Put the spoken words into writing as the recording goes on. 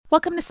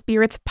Welcome to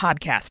Spirits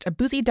Podcast, a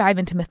boozy dive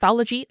into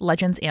mythology,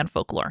 legends, and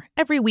folklore.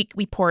 Every week,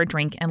 we pour a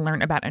drink and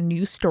learn about a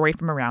new story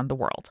from around the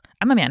world.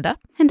 I'm Amanda.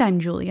 And I'm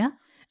Julia.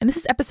 And this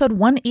is episode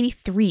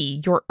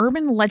 183, Your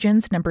Urban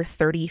Legends number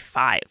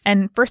 35.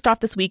 And first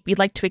off this week, we'd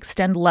like to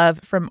extend love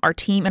from our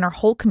team and our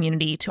whole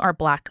community to our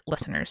Black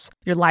listeners.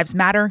 Your lives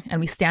matter, and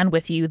we stand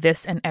with you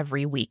this and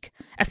every week.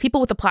 As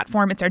people with a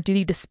platform, it's our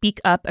duty to speak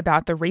up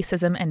about the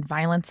racism and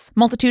violence.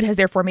 Multitude has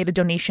therefore made a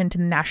donation to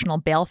the National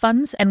Bail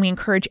Funds, and we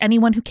encourage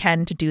anyone who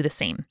can to do the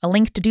same. A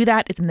link to do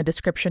that is in the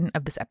description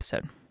of this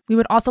episode. We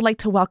would also like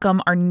to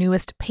welcome our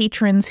newest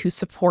patrons whose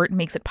support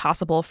makes it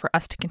possible for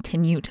us to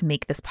continue to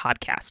make this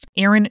podcast.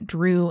 Aaron,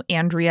 Drew,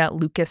 Andrea,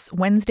 Lucas,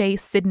 Wednesday,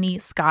 Sydney,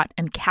 Scott,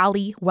 and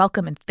Callie,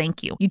 welcome and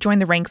thank you. You join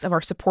the ranks of our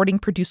supporting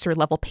producer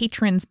level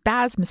patrons,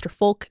 Baz, Mr.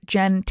 Folk,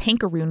 Jen,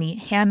 Tankaruni,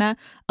 Hannah,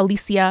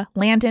 Alicia,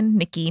 Landon,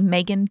 Nikki,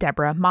 Megan,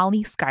 Deborah,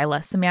 Molly,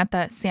 Skyla,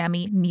 Samantha,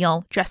 Sammy,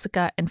 Neil,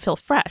 Jessica, and Phil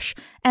Fresh,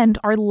 and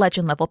our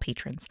legend level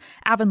patrons,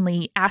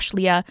 Avonlea,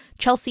 Ashleah,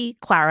 Chelsea,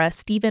 Clara,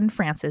 Stephen,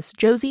 Francis,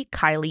 Josie,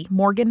 Kylie,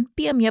 Morgan,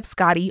 BM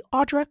Scotty,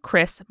 Audra,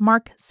 Chris,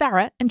 Mark,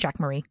 Sarah, and Jack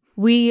Marie.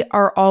 We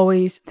are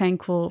always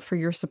thankful for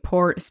your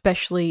support,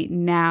 especially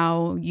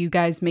now. You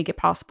guys make it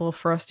possible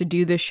for us to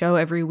do this show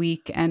every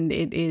week, and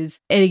it is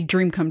a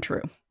dream come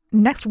true.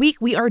 Next week,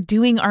 we are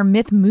doing our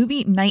myth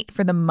movie night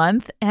for the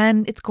month,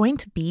 and it's going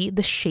to be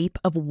The Shape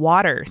of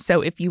Water. So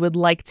if you would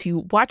like to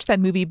watch that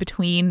movie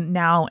between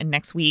now and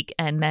next week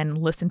and then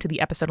listen to the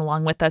episode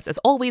along with us, as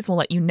always, we'll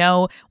let you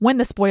know when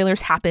the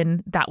spoilers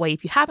happen. That way,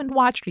 if you haven't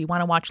watched or you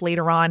want to watch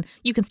later on,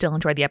 you can still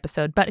enjoy the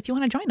episode. But if you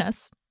want to join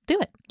us, do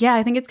it. Yeah,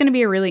 I think it's going to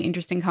be a really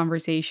interesting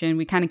conversation.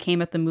 We kind of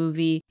came at the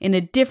movie in a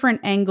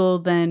different angle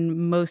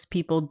than most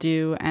people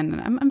do,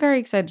 and I'm very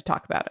excited to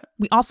talk about it.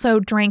 We also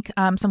drank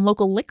some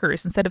local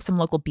liquors instead of some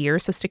local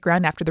beers, so stick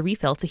around after the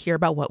refill to hear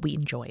about what we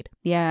enjoyed.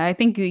 Yeah, I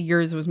think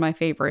yours was my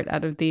favorite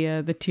out of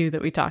the two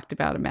that we talked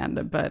about,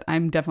 Amanda, but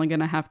I'm definitely going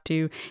to have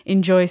to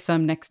enjoy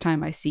some next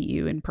time I see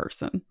you in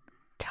person.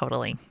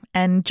 Totally.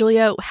 And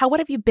Julia,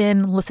 what have you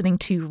been listening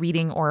to,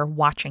 reading, or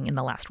watching in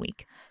the last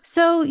week?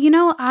 So,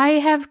 I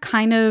have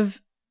kind of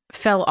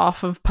fell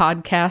off of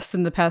podcasts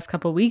in the past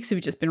couple of weeks. We've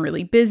just been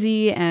really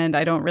busy and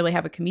I don't really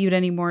have a commute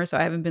anymore, so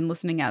I haven't been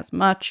listening as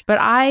much. But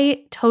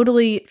I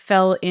totally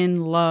fell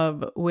in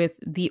love with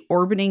the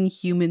Orbiting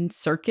Human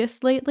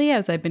Circus lately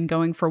as I've been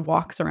going for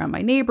walks around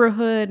my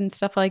neighborhood and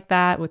stuff like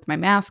that with my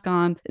mask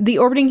on. The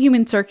Orbiting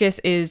Human Circus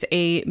is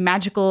a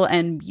magical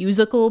and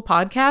musical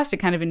podcast.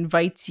 It kind of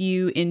invites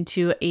you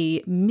into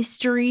a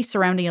mystery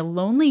surrounding a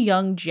lonely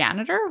young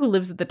janitor who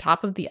lives at the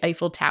top of the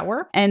Eiffel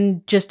Tower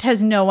and just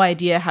has no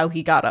idea how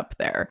he got up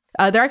there.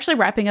 They're actually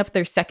wrapping up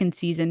their second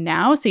season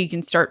now, so you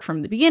can start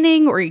from the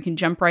beginning or you can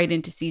jump right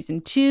into season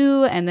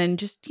 2 and then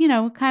just,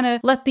 kind of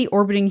let the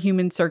Orbiting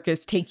Human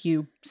Circus take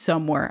you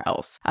somewhere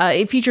else.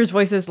 It features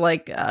voices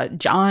like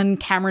John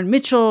Cameron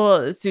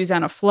Mitchell,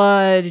 Susanna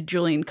Flood,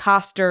 Julian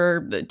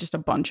Coster, just a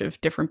bunch of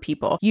different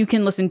people. You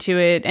can listen to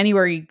it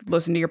anywhere you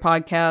listen to your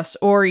podcasts,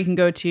 or you can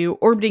go to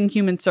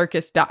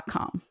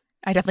orbitinghumancircus.com.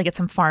 I definitely get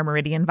some Far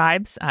Meridian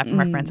vibes from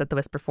our friends at the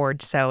Whisper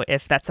Forge. So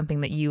if that's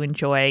something that you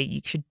enjoy, you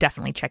should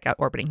definitely check out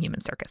Orbiting Human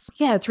Circus.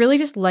 Yeah, it's really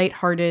just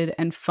lighthearted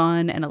and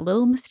fun and a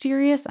little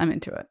mysterious. I'm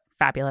into it.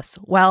 Fabulous.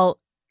 Well,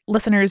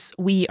 listeners,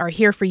 we are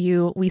here for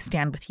you. We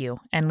stand with you.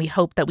 And we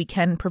hope that we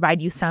can provide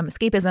you some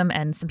escapism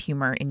and some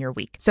humor in your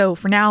week. So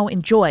for now,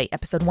 enjoy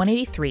episode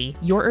 183,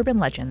 Your Urban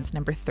Legends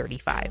number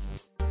 35.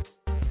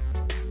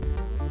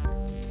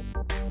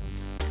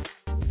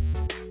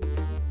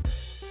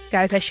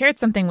 Guys, I shared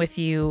something with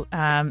you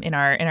in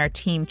our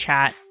team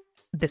chat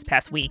this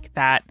past week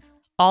that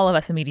all of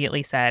us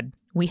immediately said,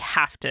 we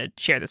have to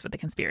share this with the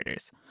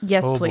conspirators.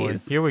 Yes, oh,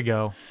 please. Boy. Here we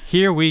go.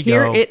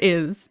 Here it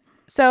is.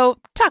 So,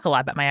 talk a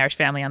lot about my Irish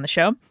family on the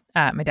show.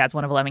 My dad's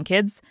one of 11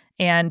 kids,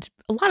 and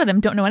a lot of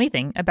them don't know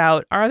anything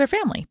about our other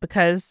family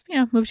because,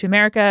 moved to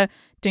America,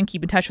 didn't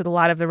keep in touch with a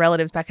lot of the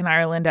relatives back in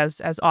Ireland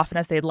as often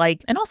as they'd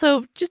like, and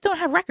also just don't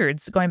have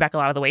records going back a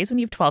lot of the ways. When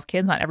you have 12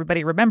 kids, not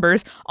everybody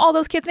remembers all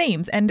those kids'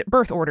 names and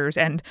birth orders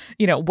and,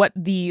 what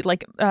the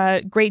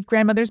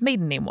great-grandmother's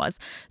maiden name was.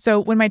 So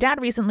when my dad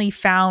recently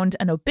found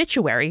an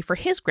obituary for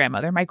his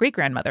grandmother, my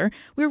great-grandmother,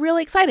 we were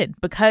really excited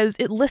because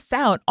it lists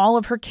out all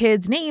of her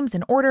kids' names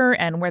in order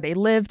and where they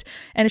lived,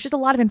 and it's just a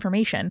lot of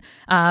information.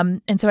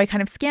 And so I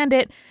kind of scanned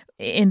it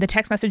in the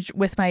text message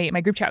with my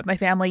group chat with my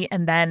family,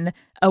 and then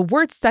a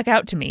word stuck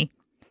out to me,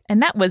 and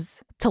that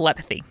was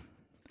telepathy.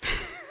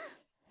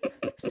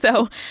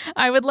 So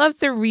I would love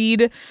to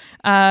read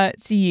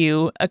to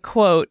you a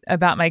quote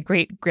about my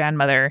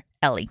great-grandmother,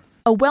 Ellie.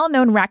 A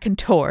well-known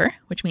raconteur,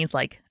 which means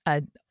like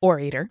an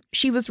orator,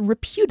 she was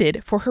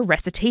reputed for her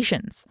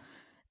recitations.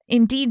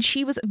 Indeed,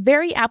 she was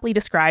very aptly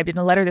described in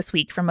a letter this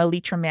week from a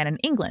Leitrim man in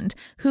England,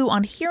 who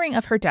on hearing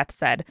of her death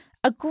said,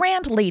 "A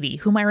grand lady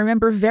whom I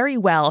remember very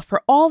well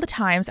for all the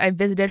times I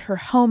visited her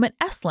home at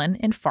Esslin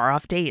in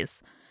far-off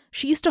days.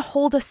 She used to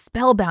hold us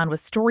spellbound with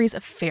stories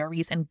of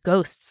fairies and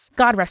ghosts.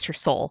 God rest her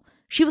soul.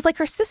 She was like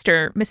her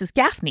sister, Mrs.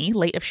 Gaffney,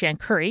 late of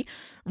Shancurry,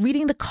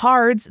 reading the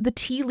cards, the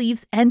tea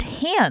leaves, and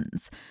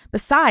hands,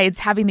 besides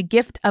having the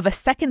gift of a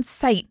second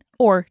sight,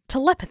 or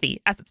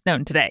telepathy, as it's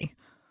known today.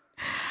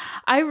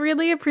 I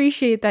really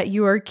appreciate that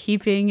you are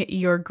keeping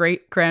your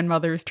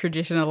great-grandmother's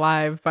tradition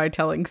alive by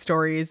telling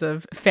stories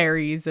of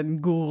fairies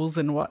and ghouls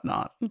and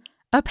whatnot.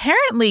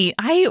 Apparently,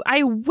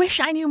 I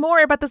wish I knew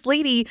more about this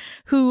lady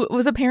who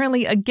was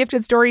apparently a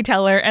gifted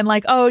storyteller and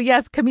like, oh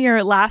yes, come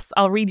here, lass,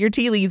 I'll read your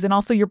tea leaves and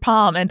also your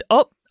palm. And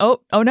oh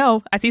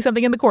no, I see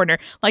something in the corner.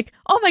 Like,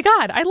 oh my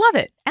God, I love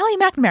it. Ally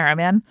McNamara,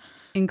 man.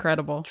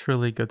 Incredible.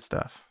 Truly good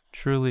stuff.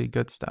 Truly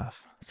good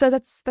stuff. So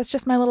that's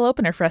just my little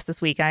opener for us this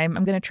week. I'm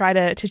going to try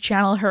to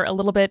channel her a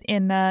little bit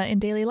in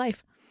daily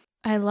life.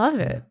 I love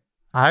it.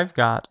 I've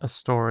got a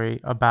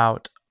story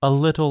about a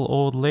little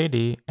old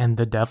lady and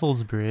the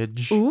Devil's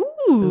Bridge. Ooh,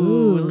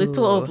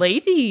 little old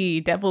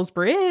lady, Devil's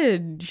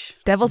Bridge.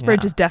 Devil's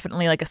Bridge is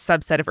definitely like a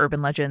subset of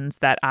urban legends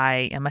that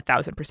I am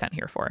 1,000%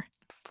 here for.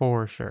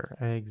 For sure.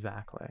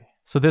 Exactly.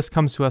 So this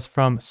comes to us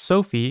from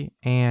Sophie,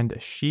 and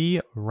she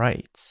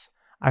writes,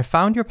 I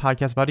found your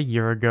podcast about a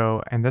year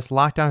ago, and this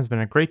lockdown has been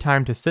a great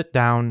time to sit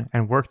down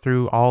and work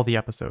through all the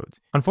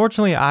episodes.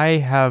 Unfortunately, I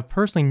have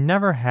personally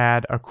never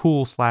had a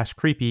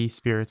cool/creepy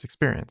spirits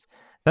experience.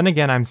 Then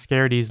again, I'm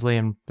scared easily,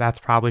 and that's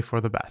probably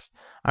for the best.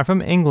 I'm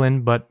from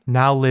England, but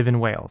now live in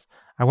Wales.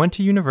 I went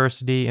to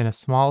university in a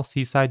small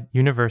seaside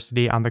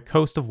university on the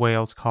coast of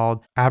Wales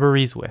called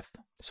Aberystwyth.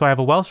 So I have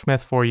a Welsh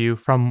myth for you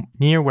from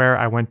near where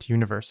I went to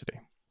university.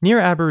 Near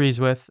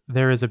Aberystwyth,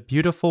 there is a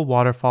beautiful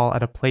waterfall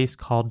at a place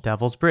called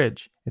Devil's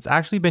Bridge. It's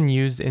actually been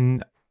used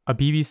in a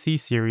BBC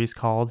series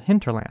called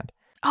Hinterland.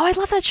 Oh, I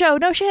love that show.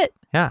 No shit.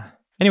 Yeah.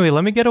 Anyway,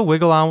 let me get a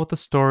wiggle on with the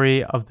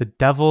story of the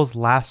Devil's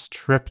last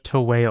trip to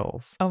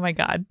Wales. Oh my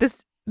God.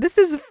 This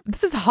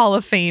is Hall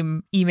of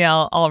Fame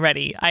email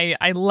already.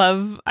 I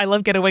love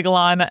Get a Wiggle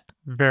On.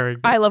 Very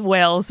good. I love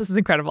Wales. This is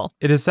incredible.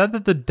 It is said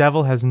that the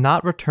devil has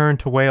not returned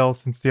to Wales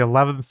since the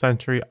 11th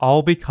century,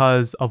 all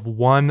because of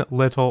one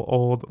little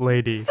old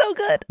lady. So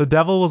good. The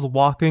devil was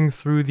walking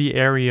through the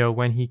area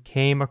when he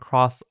came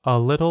across a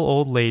little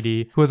old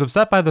lady who was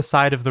upset by the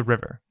side of the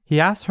river. He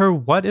asks her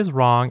what is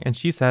wrong, and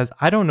she says,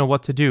 I don't know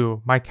what to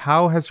do. My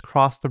cow has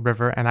crossed the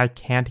river and I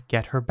can't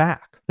get her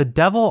back. The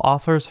devil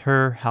offers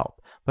her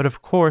help, but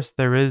of course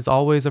there is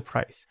always a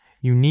price.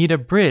 You need a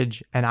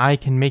bridge and I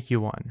can make you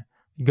one.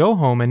 Go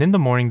home and in the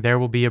morning there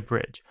will be a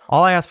bridge.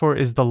 All I ask for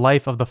is the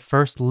life of the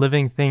first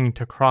living thing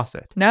to cross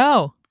it.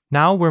 No.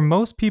 Now, where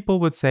most people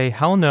would say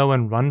hell no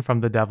and run from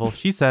the devil,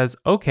 she says,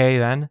 okay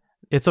then,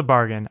 it's a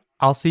bargain.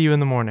 I'll see you in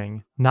the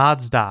morning.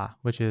 Nods da,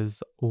 which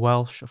is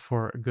Welsh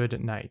for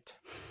good night.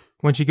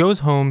 When she goes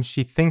home,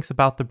 she thinks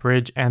about the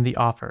bridge and the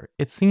offer.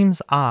 It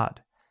seems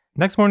odd.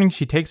 Next morning,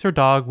 she takes her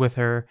dog with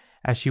her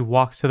as she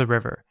walks to the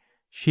river.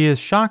 She is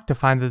shocked to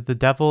find that the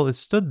devil is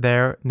stood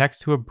there next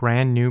to a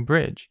brand new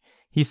bridge.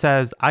 He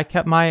says, I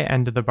kept my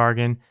end of the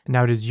bargain, and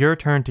now it is your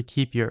turn to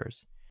keep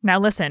yours. Now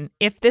listen,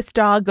 if this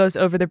dog goes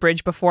over the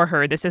bridge before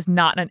her, this is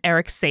not an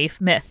Eric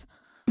safe myth.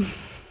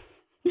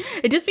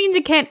 It just means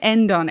it can't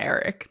end on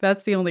Eric.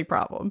 That's the only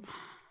problem.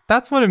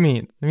 That's what it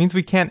means. It means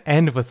we can't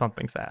end with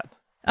something sad.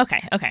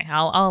 Okay,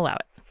 I'll allow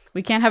it.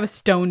 We can't have a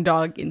stone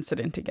dog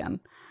incident again.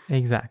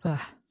 Exactly.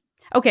 Ugh.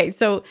 Okay,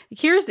 so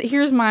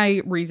here's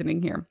my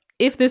reasoning here.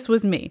 If this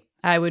was me,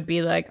 I would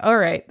be like, all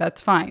right,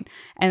 that's fine.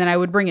 And then I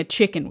would bring a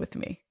chicken with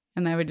me.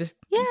 And I would just...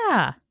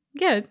 Yeah,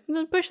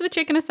 push the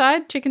chicken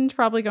aside. Chicken's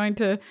probably going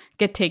to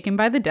get taken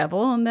by the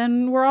devil, and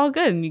then we're all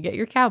good, and you get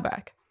your cow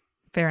back.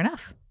 Fair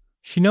enough.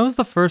 She knows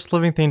the first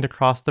living thing to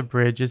cross the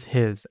bridge is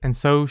his, and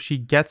so she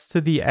gets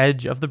to the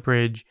edge of the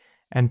bridge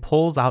and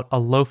pulls out a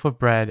loaf of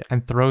bread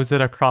and throws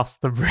it across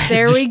the bridge.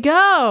 There we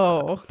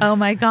go. Oh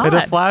my God. In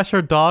a flash,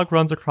 her dog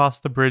runs across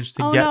the bridge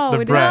to get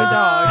the bread. The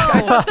dog.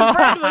 I thought the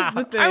bread was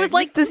the thing. I was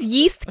like, does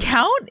yeast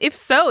count? If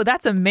so,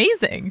 that's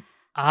amazing.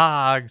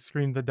 Ah,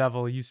 screamed the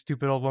devil, you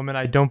stupid old woman,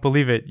 I don't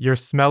believe it. Your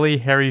smelly,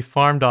 hairy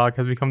farm dog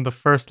has become the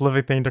first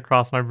living thing to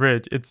cross my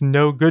bridge. It's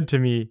no good to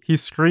me. He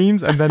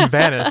screams and then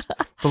vanished.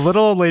 The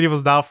little old lady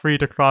was now free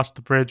to cross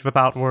the bridge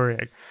without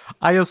worrying.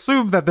 I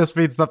assume that this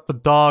means that the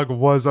dog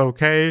was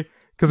okay,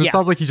 because it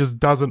sounds like he just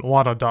doesn't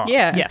want a dog.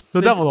 Yeah. Yes.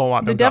 The devil don't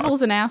want no dog. The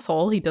devil's an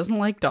asshole. He doesn't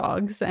like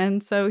dogs.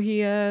 And so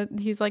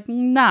he's like,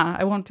 nah,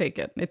 I won't take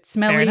it. It's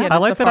smelly. And I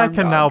like it's a that I farm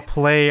can dog. now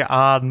play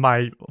on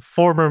my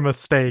former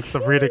mistakes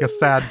of reading a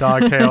sad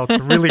dog tale to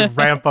really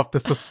ramp up the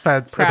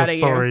suspense in a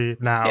story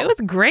now. It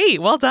was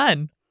great. Well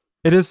done.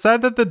 It is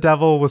said that the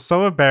devil was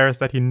so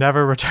embarrassed that he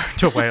never returned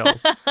to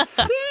Wales.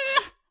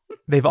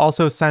 They've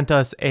also sent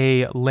us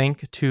a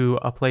link to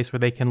a place where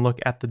they can look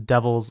at the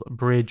Devil's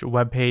Bridge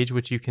webpage,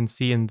 which you can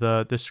see in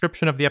the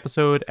description of the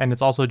episode. And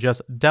it's also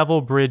just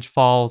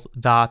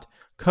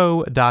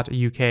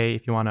devilbridgefalls.co.uk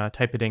if you want to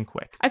type it in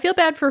quick. I feel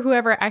bad for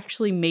whoever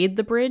actually made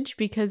the bridge,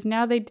 because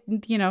now they,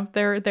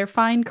 their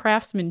fine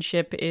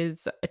craftsmanship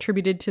is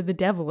attributed to the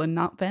devil and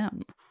not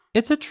them.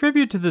 It's a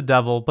tribute to the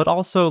devil, but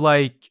also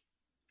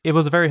it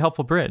was a very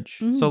helpful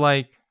bridge. So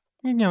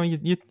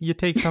You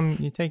take some,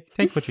 you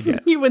take what you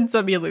get. You win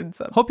some, you lose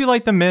some. Hope you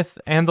like the myth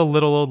and the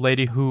little old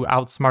lady who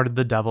outsmarted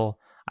the devil.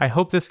 I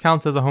hope this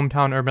counts as a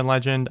hometown urban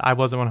legend. I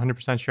wasn't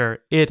 100% sure.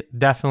 It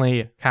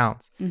definitely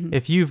counts. Mm-hmm.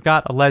 If you've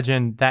got a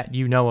legend that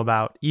you know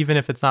about, even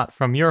if it's not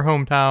from your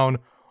hometown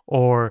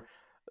or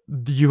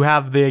you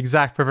have the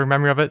exact perfect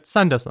memory of it,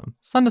 send us them.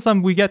 Send us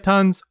them. We get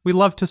tons. We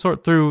love to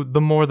sort through.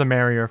 The more the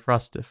merrier for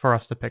us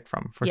to pick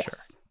from, for yes. sure.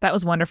 That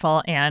was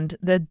wonderful. And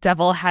the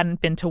devil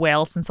hadn't been to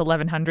Wales since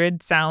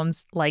 1100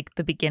 sounds like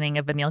the beginning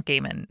of a Neil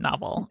Gaiman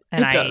novel.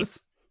 And it does.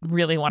 I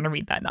really want to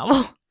read that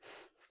novel.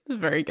 It's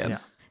very good. Yeah.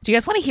 Do you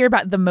guys want to hear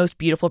about The Most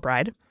Beautiful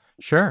Bride?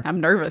 Sure.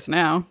 I'm nervous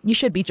now. You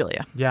should be,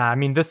 Julia. Yeah, I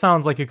mean, this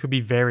sounds like it could be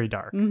very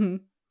dark. Mm-hmm.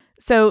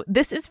 So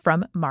this is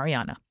from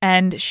Mariana,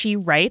 and she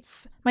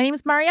writes, "My name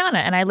is Mariana,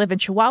 and I live in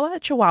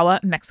Chihuahua,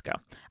 Mexico.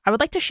 I would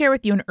like to share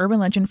with you an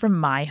urban legend from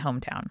my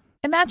hometown.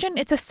 Imagine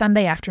it's a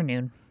Sunday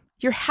afternoon.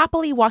 You're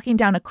happily walking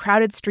down a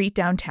crowded street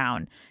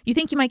downtown. You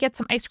think you might get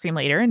some ice cream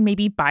later and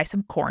maybe buy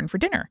some corn for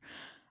dinner.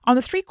 On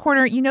the street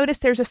corner, you notice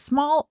there's a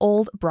small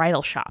old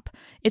bridal shop.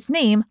 Its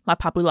name, La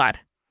Popular.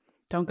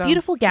 Don't go.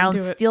 Beautiful Don't gowns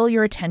do it. steal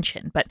your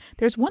attention, but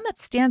there's one that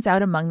stands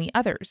out among the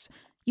others.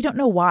 You don't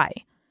know why.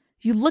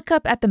 You look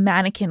up at the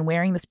mannequin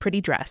wearing this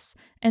pretty dress,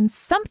 and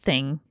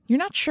something, you're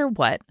not sure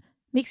what,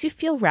 makes you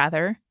feel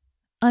rather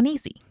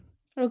uneasy."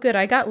 Oh, good.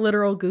 I got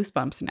literal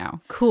goosebumps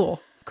now.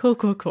 Cool.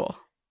 Cool.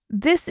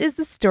 This is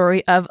the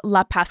story of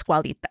La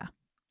Pascualita.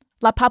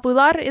 La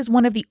Popular is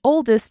one of the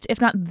oldest,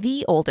 if not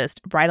the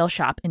oldest, bridal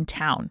shop in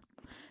town.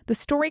 The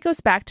story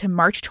goes back to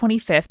March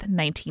 25th,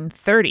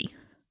 1930.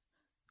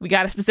 We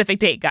got a specific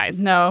date,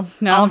 guys. No,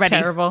 Already.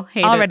 terrible.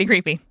 Hate Already it.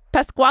 creepy.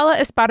 Pascuala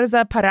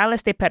Esparza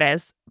Parales de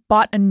Perez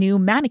bought a new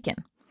mannequin.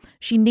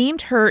 She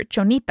named her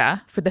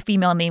Chonita for the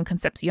female name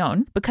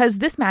Concepcion because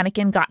this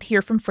mannequin got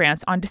here from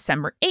France on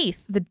December 8th,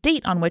 the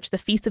date on which the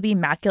Feast of the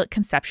Immaculate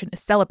Conception is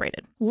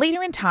celebrated.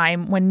 Later in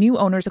time, when new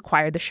owners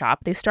acquired the shop,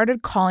 they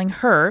started calling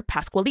her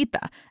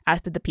Pascualita,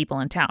 as did the people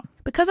in town.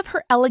 Because of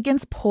her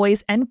elegance,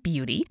 poise, and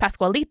beauty,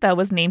 Pascualita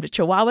was named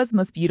Chihuahua's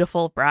most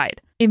beautiful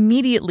bride.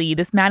 Immediately,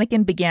 this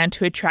mannequin began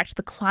to attract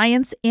the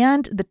clients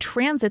and the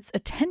transit's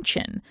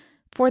attention,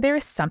 for there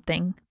is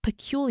something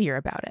peculiar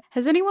about it.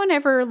 Has anyone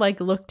ever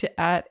looked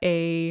at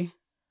a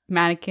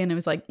mannequin and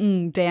was like,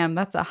 damn,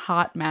 that's a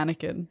hot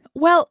mannequin?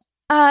 Well,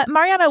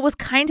 Mariana was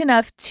kind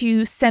enough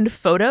to send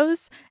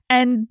photos,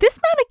 and this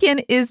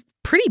mannequin is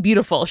pretty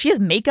beautiful. She has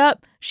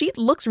makeup. She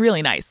looks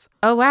really nice.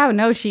 Oh, wow.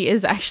 No, she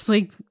is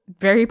actually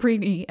very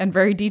pretty and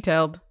very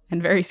detailed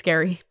and very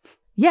scary.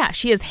 Yeah,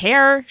 she has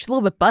hair. She's a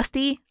little bit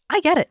busty. I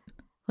get it.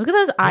 Look at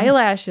those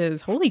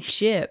eyelashes. Holy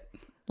shit.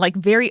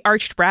 Very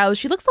arched brows.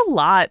 She looks a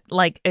lot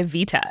like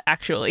Evita,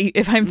 actually,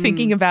 if I'm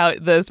thinking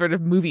about the sort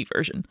of movie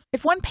version.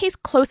 If one pays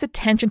close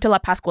attention to La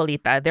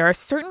Pascualita, there are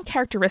certain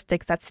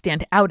characteristics that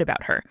stand out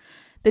about her.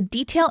 The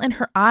detail in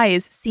her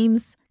eyes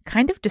seems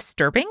kind of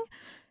disturbing.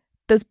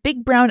 Those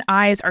big brown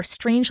eyes are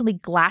strangely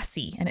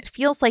glassy, and it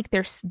feels like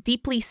they're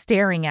deeply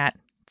staring at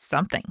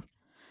something.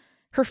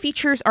 Her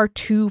features are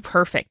too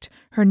perfect.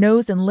 Her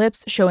nose and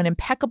lips show an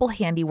impeccable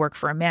handiwork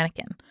for a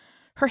mannequin.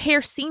 Her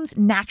hair seems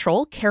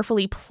natural,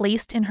 carefully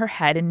placed in her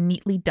head and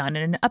neatly done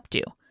in an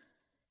updo.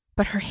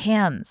 But her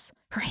hands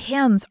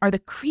are the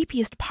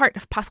creepiest part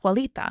of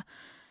Pascualita.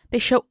 They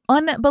show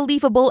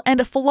unbelievable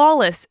and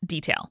flawless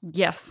detail.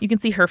 Yes. You can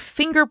see her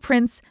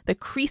fingerprints, the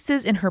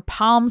creases in her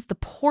palms, the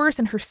pores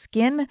in her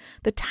skin,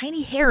 the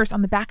tiny hairs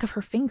on the back of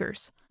her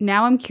fingers.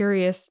 Now I'm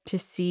curious to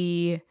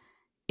see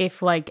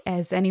if,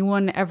 has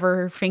anyone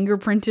ever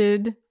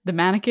fingerprinted the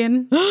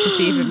mannequin to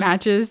see if it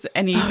matches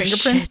any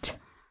fingerprints? Shit.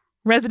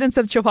 Residents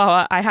of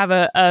Chihuahua, I have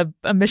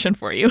a mission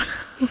for you.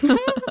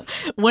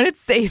 When it's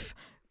safe,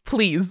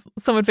 please,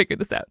 someone figure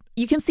this out.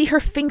 You can see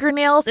her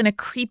fingernails in a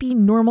creepy,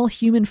 normal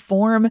human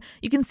form.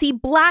 You can see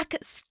black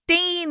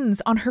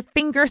stains on her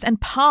fingers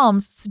and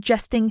palms,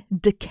 suggesting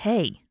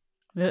decay.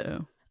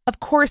 Uh-oh. Of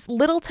course,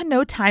 little to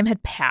no time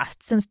had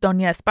passed since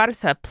Doña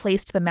Esparza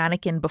placed the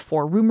mannequin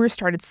before rumors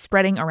started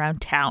spreading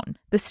around town.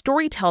 The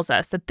story tells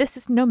us that this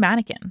is no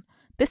mannequin.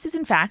 This is,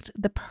 in fact,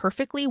 the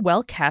perfectly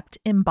well-kept,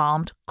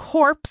 embalmed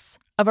corpse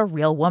of a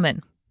real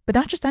woman. But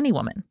not just any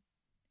woman.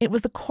 It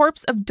was the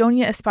corpse of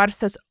Doña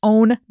Esparza's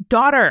own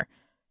daughter.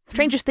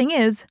 Strangest thing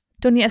is,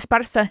 Doña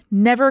Esparza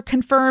never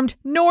confirmed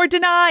nor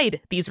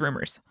denied these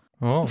rumors.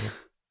 Oh.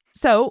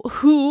 So,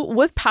 who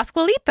was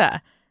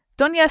Pascualita?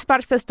 Doña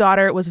Esparza's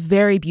daughter was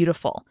very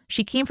beautiful.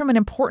 She came from an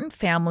important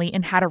family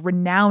and had a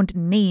renowned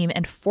name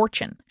and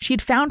fortune.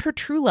 She'd found her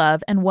true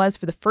love and was,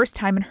 for the first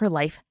time in her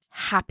life,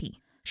 happy.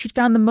 She'd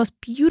found the most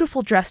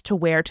beautiful dress to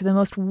wear to the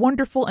most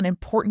wonderful and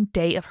important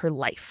day of her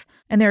life.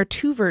 And there are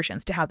two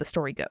versions to how the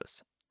story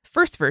goes.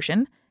 First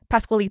version,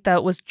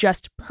 Pascualita was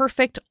just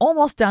perfect,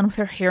 almost done with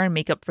her hair and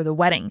makeup for the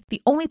wedding.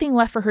 The only thing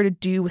left for her to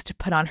do was to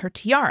put on her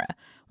tiara.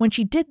 When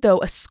she did, though,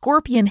 a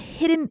scorpion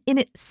hidden in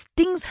it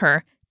stings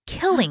her,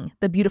 killing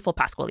the beautiful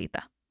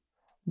Pascualita.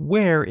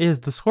 Where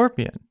is the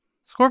scorpion?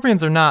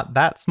 Scorpions are not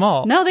that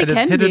small. No, they and can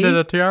it's hidden be. in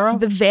a tiara?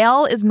 The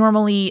veil is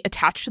normally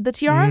attached to the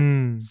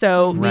tiara,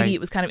 so maybe right. it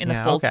was kind of in the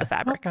folds of the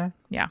fabric. Okay.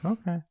 Yeah.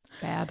 Okay.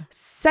 Bad.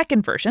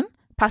 Second version,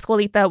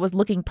 Pascualita was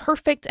looking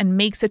perfect and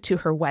makes it to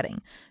her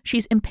wedding.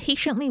 She's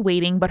impatiently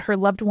waiting, but her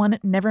loved one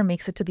never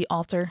makes it to the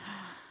altar.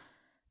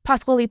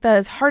 Pascualita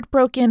is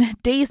heartbroken.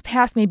 Days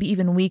pass, maybe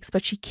even weeks,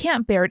 but she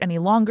can't bear it any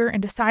longer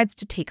and decides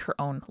to take her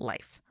own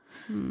life.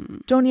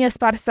 Doña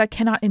Esparza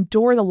cannot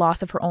endure the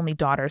loss of her only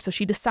daughter, so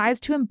she decides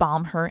to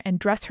embalm her and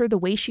dress her the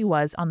way she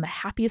was on the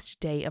happiest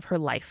day of her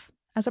life,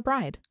 as a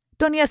bride.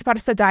 Doña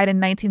Esparza died in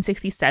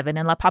 1967,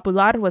 and La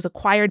Popular was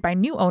acquired by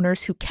new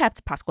owners who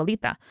kept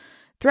Pascualita.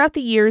 Throughout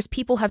the years,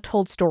 people have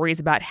told stories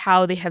about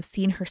how they have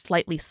seen her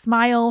slightly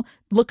smile,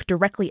 look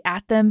directly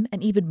at them,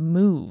 and even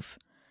move.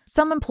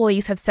 Some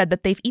employees have said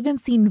that they've even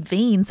seen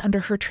veins under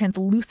her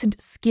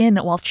translucent skin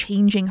while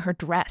changing her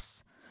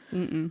dress.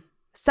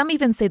 Some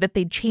even say that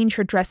they'd change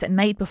her dress at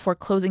night before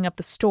closing up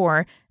the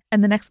store,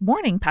 and the next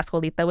morning,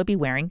 Pascualita would be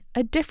wearing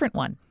a different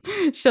one.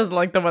 She doesn't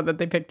like the one that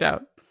they picked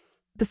out.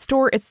 The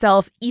store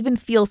itself even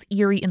feels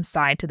eerie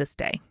inside to this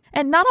day.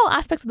 And not all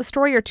aspects of the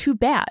story are too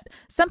bad.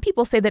 Some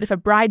people say that if a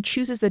bride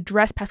chooses the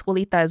dress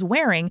Pascualita is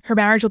wearing, her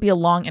marriage will be a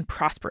long and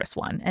prosperous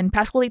one, and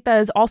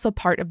Pascualita is also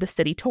part of the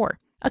city tour.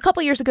 A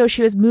couple years ago,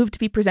 she was moved to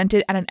be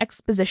presented at an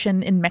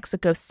exposition in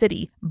Mexico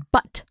City,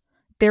 but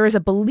there is a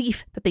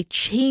belief that they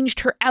changed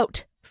her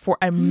out for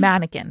a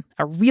mannequin,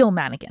 a real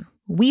mannequin.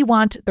 We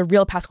want the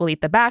real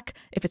Pascualita back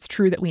if it's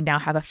true that we now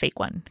have a fake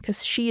one,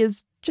 because she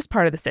is just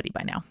part of the city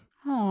by now.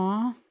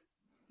 Aw.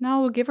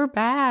 No, we'll give her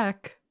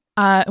back.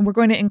 And we're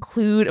going to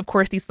include, of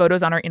course, these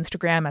photos on our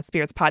Instagram at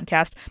Spirits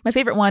Podcast. My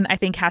favorite one, I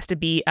think, has to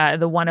be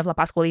the one of La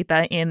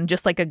Pascualita in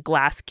just like a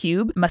glass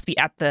cube. It must be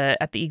at the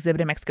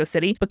exhibit in Mexico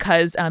City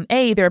because,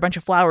 A, there are a bunch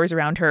of flowers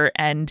around her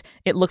and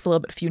it looks a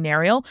little bit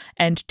funereal.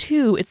 And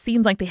 2, it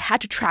seems like they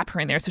had to trap her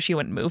in there so she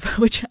wouldn't move,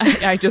 which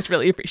I just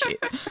really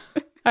appreciate.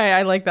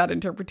 I like that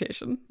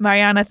interpretation.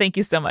 Mariana, thank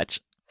you so much.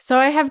 So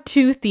I have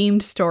 2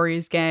 themed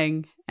stories,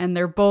 gang, and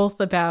they're both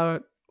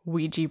about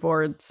Ouija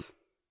boards.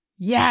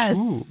 Yes.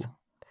 Ooh.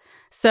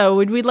 So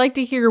would we like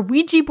to hear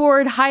Ouija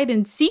board hide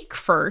and seek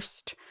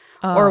first?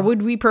 Or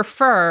would we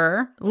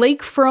prefer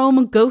Lake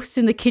Frome, Ghosts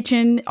in the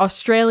Kitchen,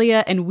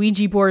 Australia, and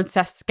Ouija board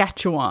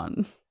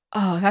Saskatchewan?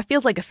 Oh, that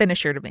feels like a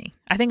finisher to me.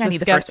 I think I need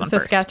the first one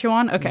first.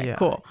 Saskatchewan? Okay, Yeah,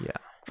 cool. Yeah.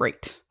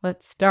 Great.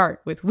 Let's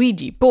start with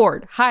Ouija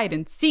board hide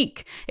and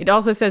seek. It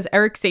also says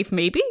Eric safe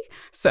maybe,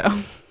 so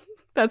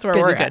that's where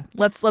we're at.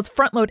 Let's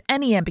front load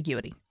any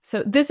ambiguity.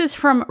 So this is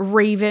from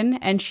Raven,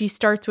 and she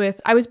starts with,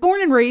 I was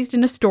born and raised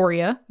in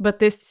Astoria, but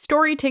this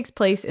story takes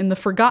place in the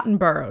Forgotten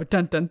Borough,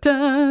 dun dun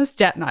dun,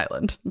 Staten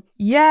Island.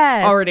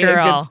 Yes, Already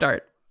girl. a good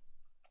start.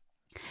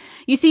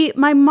 You see,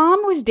 my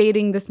mom was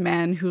dating this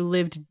man who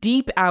lived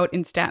deep out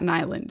in Staten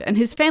Island, and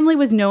his family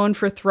was known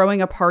for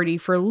throwing a party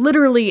for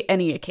literally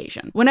any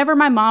occasion. Whenever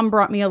my mom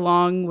brought me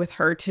along with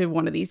her to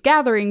one of these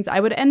gatherings,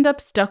 I would end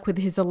up stuck with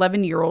his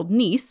 11-year-old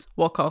niece,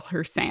 we'll call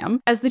her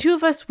Sam, as the two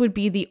of us would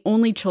be the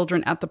only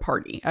children at the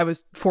party. I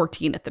was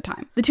 14 at the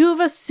time. The two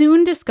of us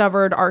soon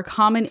discovered our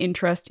common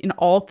interest in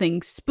all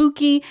things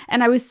spooky,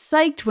 and I was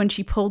psyched when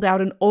she pulled out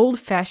an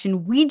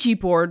old-fashioned Ouija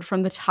board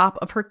from the top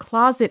of her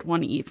closet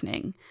one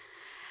evening.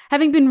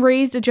 Having been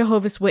raised a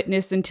Jehovah's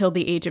Witness until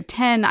the age of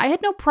 10, I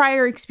had no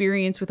prior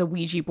experience with a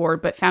Ouija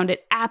board, but found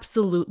it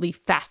absolutely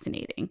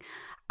fascinating.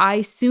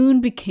 I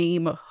soon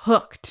became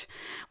hooked.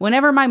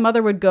 Whenever my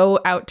mother would go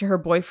out to her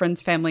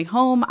boyfriend's family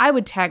home, I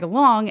would tag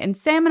along, and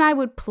Sam and I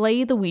would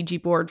play the Ouija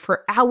board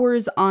for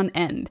hours on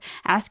end,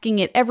 asking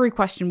it every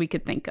question we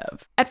could think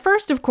of. At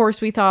first, of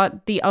course, we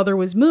thought the other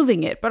was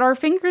moving it, but our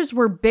fingers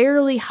were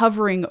barely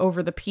hovering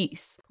over the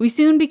piece. We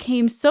soon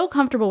became so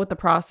comfortable with the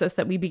process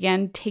that we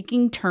began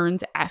taking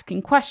turns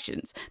asking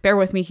questions. Bear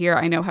with me here,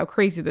 I know how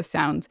crazy this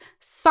sounds.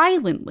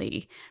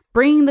 Silently,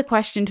 bringing the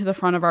question to the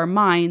front of our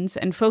minds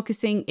and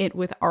focusing it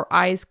with our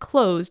eyes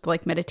closed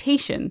like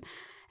meditation,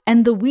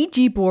 and the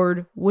Ouija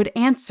board would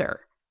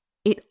answer.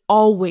 It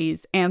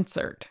always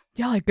answered.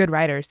 Y'all are good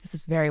writers. This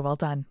is very well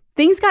done.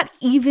 Things got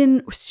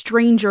even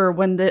stranger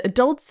when the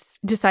adults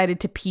decided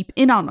to peep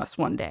in on us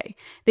one day.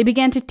 They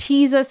began to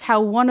tease us how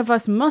one of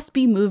us must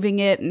be moving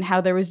it and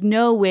how there was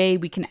no way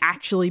we can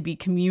actually be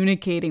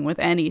communicating with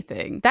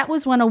anything. That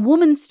was when a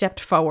woman stepped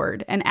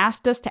forward and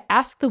asked us to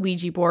ask the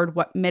Ouija board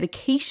what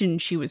medication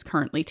she was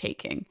currently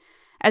taking.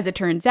 As it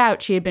turns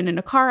out, she had been in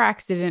a car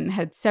accident and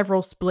had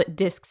several split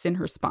discs in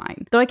her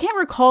spine. Though I can't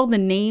recall the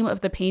name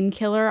of the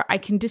painkiller, I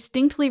can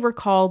distinctly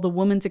recall the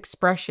woman's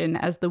expression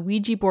as the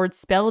Ouija board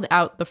spelled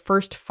out the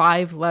first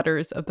 5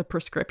 letters of the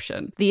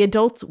prescription. The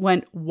adults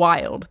went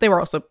wild. They were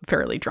also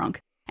fairly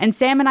drunk. And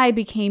Sam and I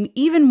became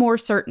even more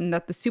certain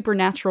that the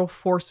supernatural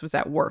force was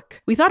at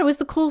work. We thought it was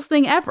the coolest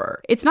thing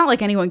ever. It's not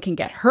like anyone can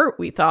get hurt,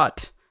 we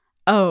thought.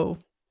 Oh,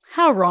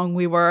 how wrong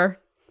we were.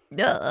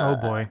 Oh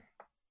boy.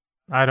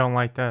 I don't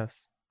like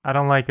this. I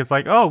don't like it's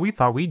like, oh, we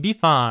thought we'd be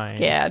fine.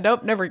 Yeah,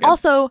 nope, never good.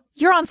 Also,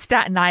 you're on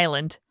Staten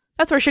Island.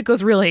 That's where shit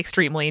goes really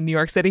extremely in New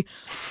York City.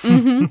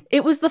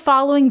 It was the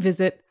following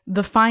visit,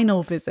 the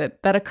final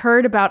visit, that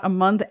occurred about a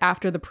month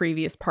after the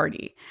previous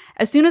party.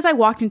 As soon as I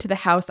walked into the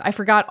house, I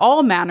forgot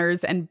all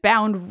manners and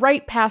bound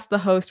right past the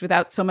host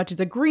without so much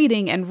as a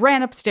greeting and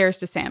ran upstairs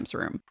to Sam's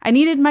room. I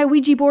needed my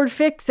Ouija board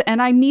fix,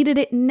 and I needed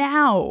it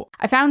now.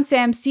 I found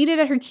Sam seated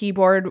at her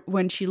keyboard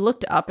when she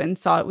looked up and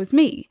saw it was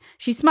me.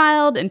 She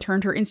smiled and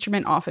turned her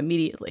instrument off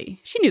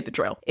immediately. She knew the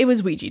drill. It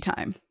was Ouija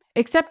time.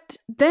 Except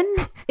then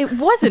it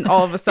wasn't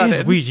all of a sudden.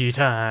 It's Ouija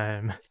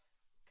time.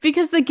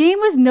 Because the game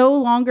was no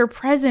longer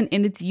present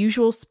in its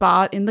usual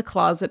spot in the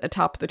closet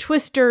atop the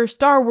Twister,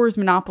 Star Wars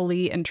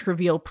Monopoly, and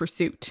Trivial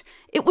Pursuit.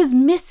 It was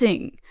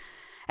missing.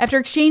 After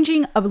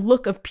exchanging a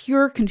look of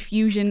pure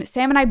confusion,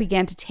 Sam and I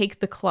began to take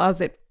the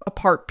closet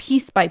apart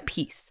piece by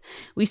piece.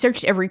 We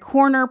searched every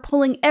corner,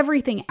 pulling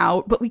everything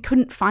out, but we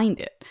couldn't find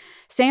it.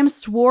 Sam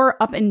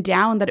swore up and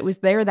down that it was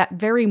there that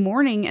very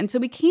morning, and so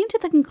we came to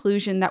the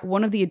conclusion that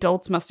one of the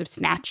adults must have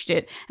snatched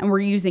it and were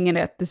using it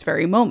at this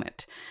very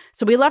moment.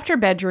 So we left her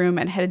bedroom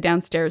and headed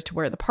downstairs to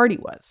where the party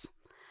was.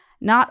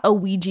 Not a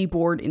Ouija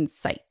board in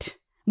sight.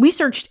 We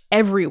searched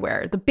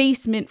everywhere, the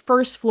basement,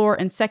 first floor,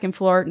 and second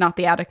floor, not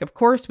the attic, of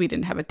course, we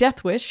didn't have a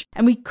death wish,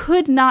 and we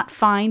could not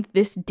find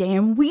this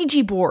damn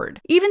Ouija board.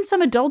 Even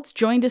some adults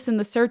joined us in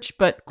the search,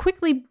 but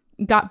quickly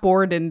got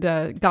bored and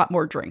got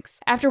more drinks.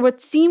 After what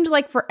seemed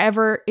like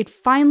forever, it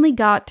finally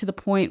got to the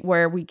point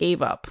where we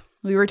gave up.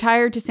 We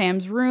retired to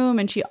Sam's room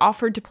and she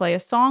offered to play a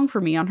song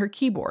for me on her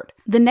keyboard.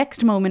 The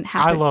next moment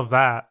happened. I love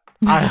that.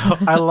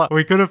 I love.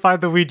 We couldn't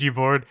find the Ouija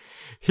board.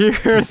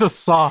 Here's a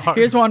song.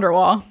 Here's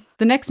Wonderwall.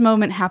 The next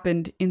moment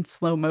happened in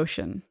slow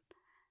motion.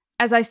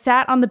 As I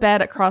sat on the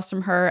bed across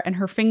from her and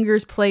her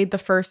fingers played the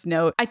first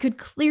note, I could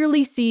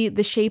clearly see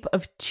the shape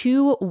of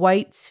two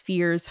white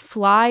spheres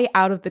fly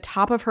out of the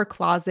top of her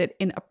closet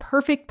in a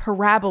perfect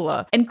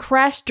parabola and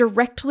crash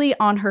directly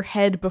on her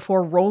head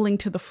before rolling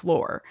to the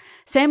floor.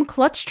 Sam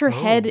clutched her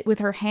head with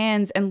her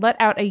hands and let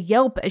out a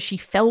yelp as she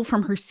fell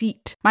from her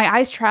seat. My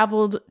eyes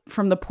traveled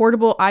from the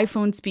portable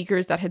iPhone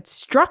speakers that had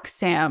struck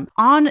Sam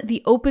on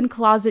the open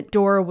closet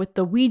door with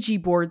the Ouija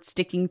board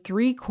sticking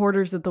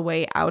 3/4 of the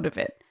way out of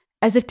it.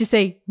 As if to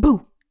say,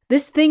 boo.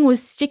 This thing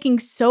was sticking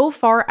so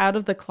far out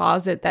of the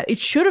closet that it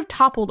should have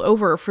toppled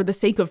over for the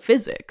sake of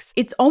physics.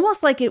 It's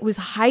almost like it was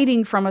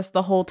hiding from us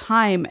the whole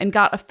time and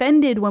got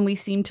offended when we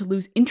seemed to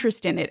lose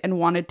interest in it and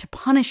wanted to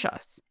punish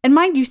us. And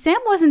mind you, Sam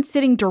wasn't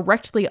sitting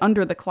directly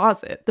under the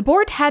closet. The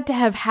board had to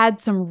have had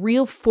some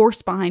real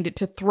force behind it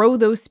to throw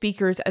those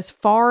speakers as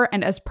far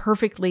and as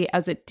perfectly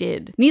as it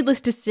did. Needless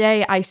to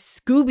say, I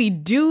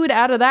Scooby-Dooed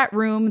out of that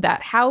room,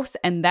 that house,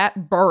 and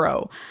that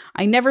burrow.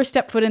 I never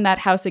stepped foot in that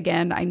house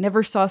again, I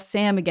never saw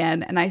Sam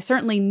again, and I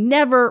certainly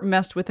never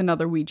messed with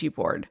another Ouija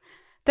board.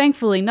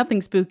 Thankfully,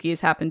 nothing spooky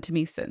has happened to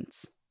me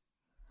since.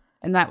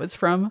 And that was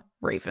from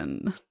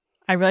Raven.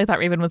 I really thought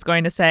Raven was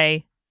going to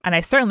say, and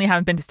I certainly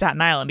haven't been to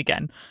Staten Island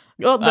again.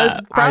 Well,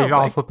 I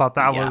also thought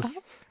that was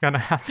going to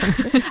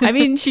happen. I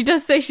mean, she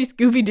does say she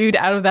Scooby-Dooed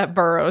out of that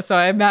burrow, so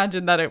I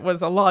imagine that it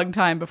was a long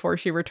time before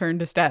she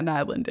returned to Staten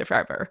Island, if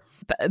ever.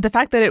 The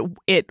fact that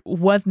it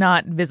was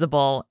not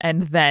visible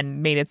and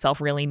then made itself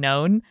really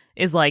known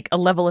is like a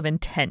level of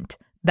intent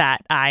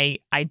that I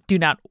do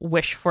not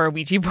wish for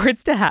Ouija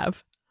boards to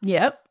have.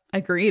 Yep,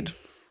 agreed.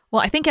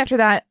 Well, I think after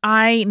that,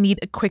 I need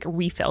a quick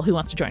refill. Who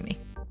wants to join me?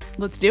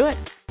 Let's do it.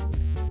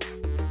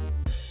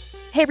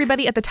 Hey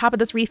everybody, at the top of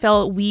this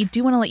refill, we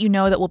do want to let you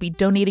know that we'll be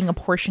donating a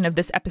portion of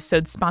this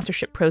episode's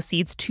sponsorship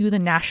proceeds to the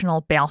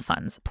National Bail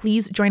Funds.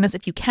 Please join us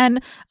if you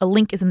can. A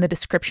link is in the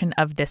description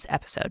of this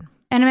episode.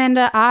 And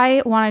Amanda,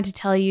 I wanted to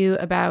tell you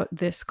about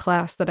this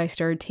class that I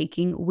started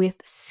taking with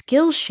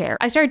Skillshare.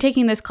 I started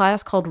taking this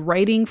class called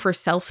Writing for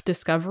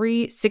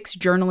Self-Discovery, 6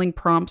 Journaling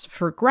Prompts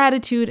for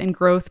Gratitude and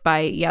Growth by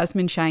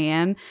Yasmin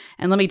Cheyenne.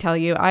 And let me tell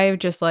you, I have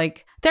just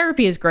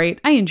therapy is great.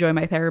 I enjoy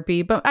my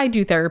therapy, but I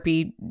do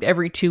therapy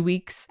every 2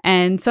 weeks.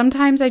 And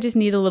sometimes I just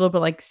need a little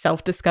bit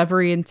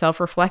self-discovery and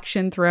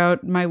self-reflection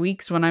throughout my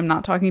weeks when I'm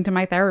not talking to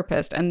my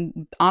therapist.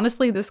 And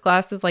honestly, this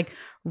class has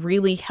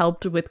really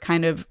helped with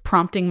kind of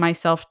prompting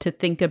myself to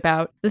think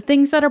about the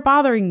things that are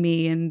bothering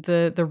me and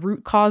the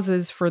root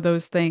causes for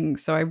those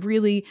things. So I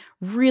really,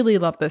 really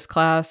love this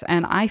class,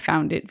 and I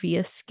found it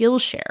via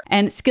Skillshare.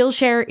 And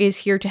Skillshare is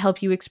here to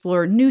help you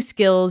explore new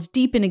skills,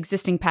 deepen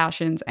existing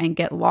passions, and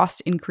get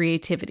lost in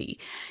creativity.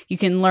 You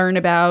can learn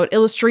about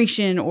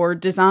illustration or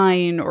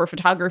design or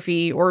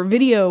photography or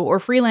video or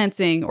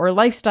freelancing or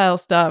lifestyle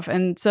stuff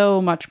and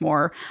so much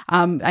more.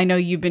 I know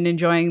you've been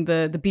enjoying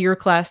the beer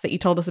class that you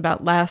told us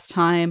about last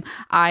time.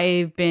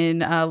 I've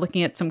been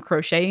looking at some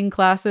crocheting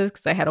classes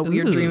because I had a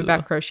weird dream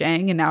about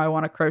crocheting and now I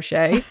want to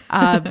crochet.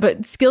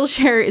 But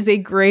Skillshare is a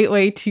great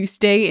way to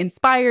stay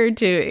inspired,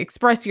 to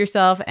express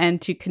yourself,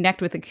 and to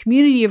connect with a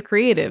community of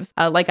creatives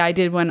like I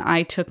did when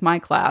I took my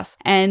class.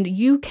 And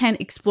you can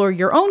explore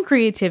your own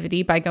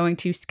creativity by going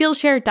to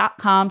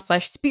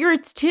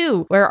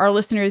Skillshare.com/spirits2, where our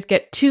listeners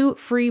get 2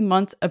 free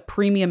months of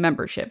premium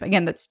membership.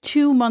 Again, that's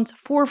 2 months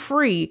for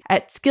free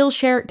at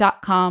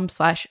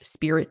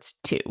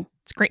Skillshare.com/spirits2.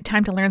 It's a great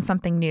time to learn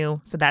something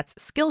new. So that's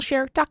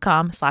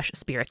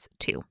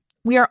Skillshare.com/spirits2.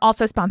 We are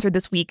also sponsored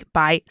this week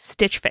by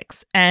Stitch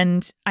Fix.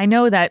 And I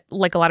know that,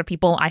 like a lot of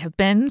people, I have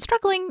been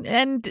struggling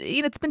and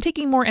it's been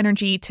taking more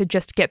energy to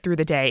just get through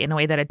the day in a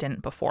way that it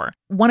didn't before.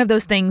 One of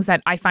those things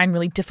that I find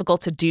really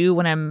difficult to do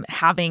when I'm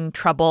having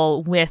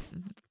trouble with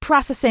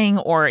processing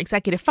or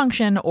executive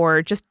function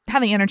or just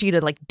having energy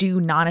to do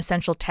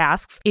non-essential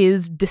tasks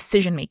is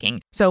decision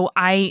making. So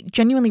I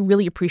genuinely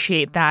really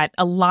appreciate that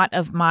a lot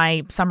of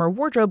my summer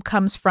wardrobe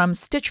comes from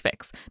Stitch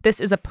Fix. This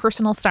is a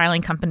personal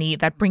styling company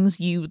that brings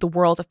you the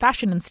world of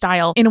fashion and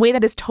style in a way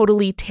that is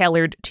totally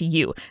tailored to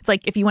you. It's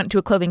like if you went to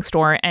a clothing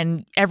store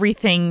and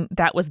everything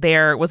that was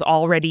there was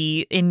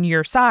already in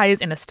your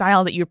size, in a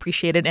style that you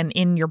appreciated, and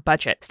in your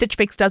budget. Stitch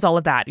Fix does all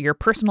of that. Your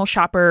personal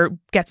shopper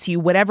gets you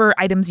whatever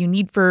items you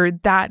need for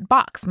that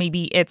box.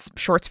 Maybe it's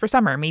shorts for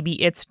summer. Maybe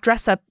it's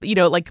dress up,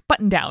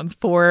 button downs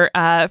for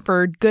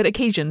good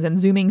occasions and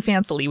zooming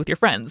fancily with your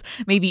friends.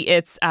 Maybe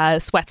it's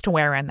sweats to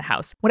wear around the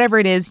house. Whatever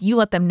it is, you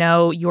let them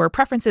know your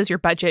preferences, your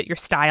budget, your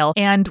style,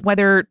 and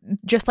whether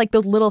just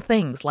those little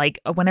things, like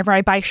whenever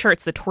I buy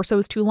shirts, the torso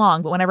is too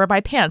long, but whenever I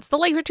buy pants, the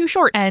legs are too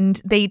short, and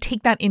they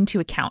take that into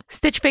account.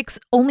 Stitch Fix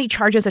only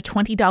charges a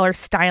 $20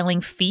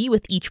 styling fee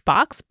with each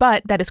box,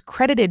 but that is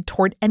credited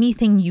toward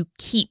anything you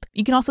keep.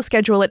 You can also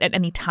schedule it at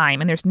any time,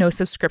 and there's no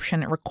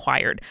subscription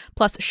required.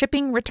 Plus,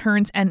 shipping,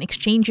 returns, and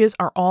exchanges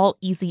are all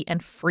easy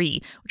and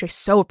free, which I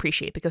so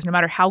appreciate because no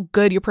matter how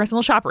good your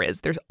personal shopper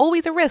is, there's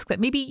always a risk that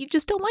maybe you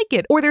just don't like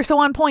it, or they're so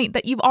on point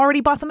that you've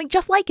already bought something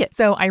just like it.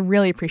 So I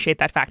really appreciate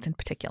that fact in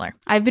particular.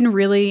 I've been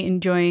really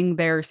enjoying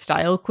their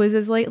style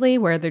quizzes lately,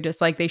 where they're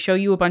just they show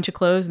you a bunch of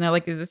clothes and they're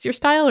like, is this your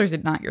style or is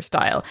it not your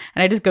style?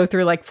 And I just go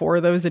through 4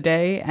 of those a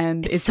day,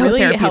 and it's so really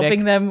therapeutic.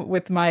 helping them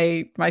with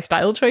my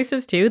style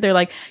choices too. They're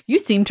like, you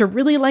seem to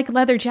really like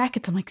leather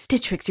jackets. I'm like,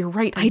 Stitch Fix, you're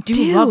right. I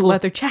do love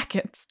leather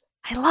jackets.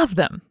 I love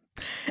them.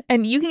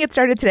 And you can get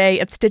started today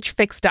at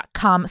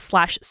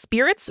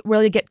stitchfix.com/spirits,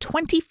 where you get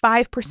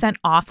 25%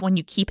 off when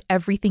you keep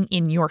everything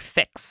in your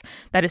fix.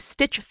 That is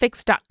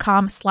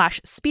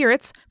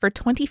stitchfix.com/spirits for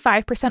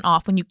 25%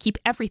 off when you keep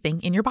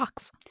everything in your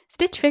box.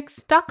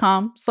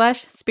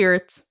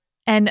 stitchfix.com/spirits.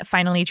 And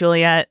finally,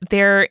 Julia,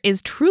 there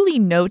is truly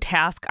no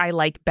task I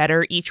like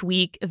better each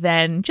week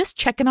than just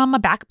checking on my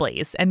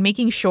Backblaze and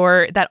making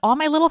sure that all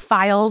my little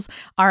files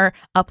are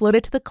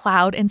uploaded to the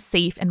cloud and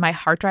safe and my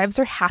hard drives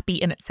are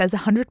happy and it says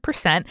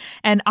 100%.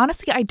 And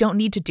honestly, I don't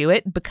need to do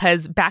it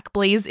because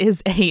Backblaze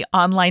is an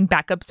online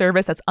backup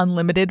service that's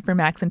unlimited for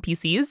Macs and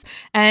PCs.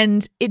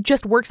 And it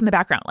just works in the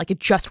background. It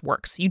just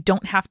works. You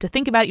don't have to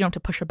think about it. You don't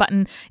have to push a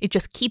button. It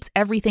just keeps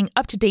everything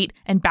up to date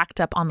and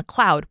backed up on the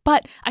cloud.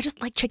 But I just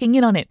like checking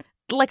in on it.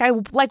 I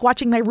like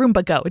watching my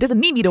Roomba go. It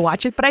doesn't need me to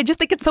watch it, but I just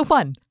think it's so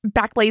fun.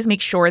 Backblaze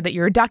makes sure that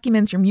your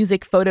documents, your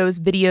music, photos,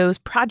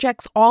 videos,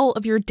 projects, all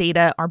of your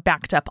data are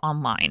backed up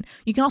online.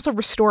 You can also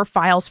restore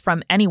files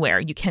from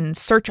anywhere. You can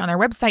search on their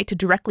website to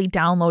directly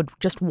download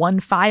just one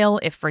file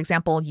if, for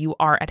example, you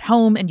are at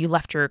home and you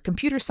left your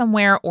computer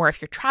somewhere, or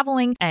if you're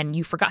traveling and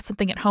you forgot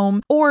something at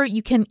home. Or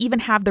you can even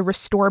have the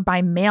restore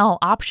by mail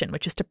option,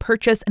 which is to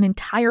purchase an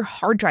entire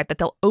hard drive that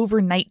they'll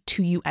overnight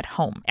to you at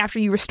home. After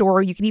you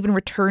restore, you can even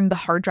return the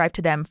hard drive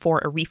to them for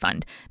a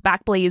refund.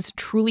 Backblaze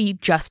truly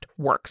just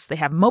works. They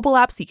have mobile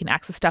apps so you can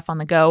access stuff on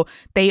the go.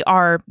 They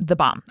are the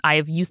bomb. I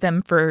have used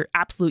them for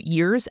absolute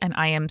years, and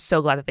I am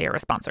so glad that they are a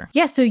sponsor.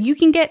 Yeah, so you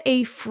can get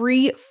a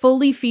free,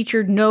 fully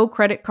featured, no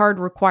credit card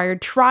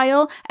required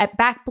trial at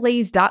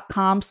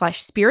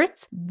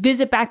backblaze.com/spirits.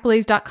 Visit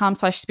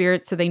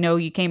backblaze.com/spirits so they know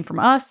you came from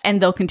us, and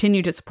they'll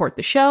continue to support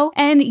the show.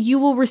 And you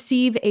will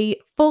receive a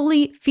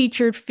fully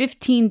featured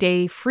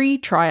 15-day free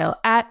trial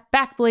at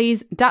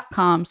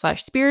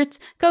backblaze.com/spirits.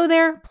 Go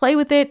there, play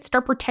with it,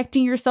 start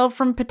protecting yourself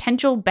from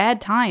potential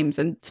bad times,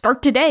 and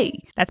start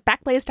today. That's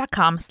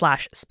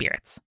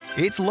backblaze.com/spirits.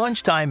 It's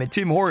lunchtime at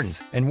Tim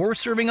Hortons, and we're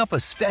serving up a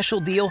special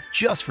deal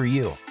just for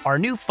you. Our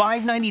new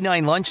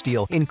 $5.99 lunch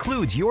deal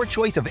includes your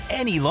choice of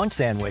any lunch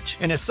sandwich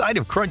and a side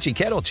of crunchy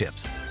kettle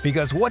chips.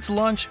 Because what's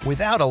lunch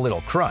without a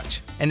little crunch?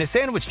 And the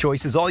sandwich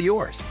choice is all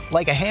yours,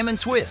 like a ham and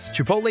Swiss,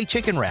 Chipotle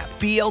chicken wrap,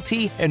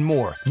 BLT, and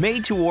more,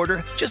 made to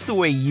order just the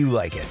way you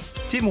like it.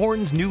 Tim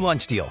Hortons' new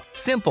lunch deal.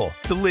 Simple,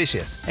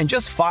 delicious, and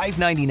just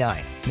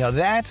 $5.99. Now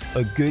that's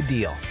a good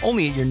deal.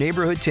 Only at your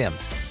neighborhood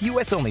Tim's.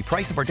 U.S. only.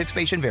 Price and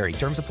participation vary.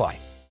 Terms apply.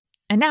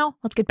 And now,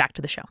 let's get back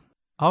to the show.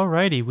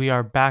 Alrighty, we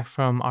are back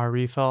from our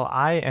refill.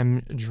 I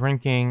am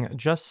drinking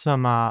just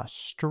some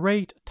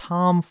straight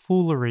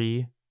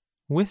tomfoolery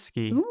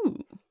whiskey. Ooh.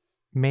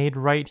 Made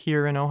right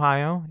here in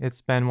Ohio.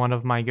 It's been one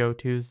of my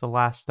go-tos the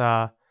last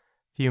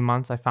few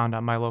months. I found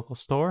at my local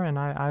store, and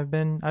I've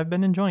been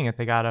enjoying it.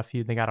 They got a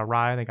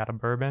rye, they got a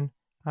bourbon.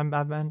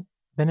 I've been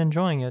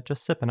enjoying it,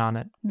 just sipping on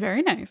it.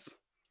 Very nice.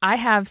 I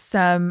have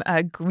some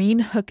Green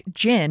Hook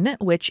Gin,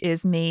 which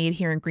is made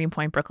here in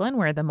Greenpoint, Brooklyn,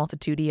 where the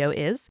Multitudio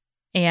is.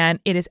 and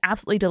it is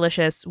absolutely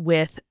delicious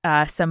with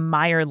some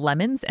Meyer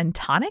lemons and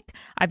tonic.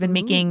 I've been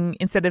making,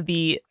 instead of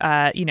the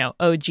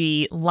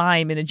OG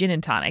lime in a gin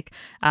and tonic,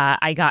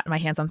 I got my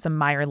hands on some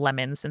Meyer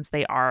lemons since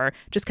they are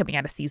just coming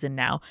out of season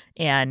now,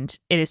 and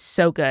it is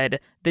so good.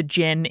 The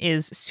gin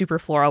is super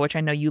floral, which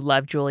I know you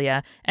love,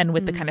 Julia, and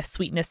with the kind of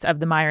sweetness of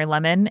the Meyer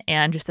lemon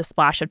and just a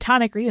splash of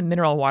tonic or even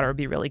mineral water would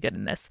be really good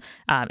in this.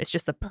 It's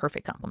just the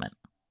perfect complement.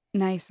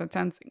 Nice. That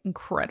sounds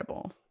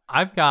incredible.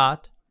 I've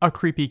got a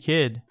creepy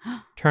kid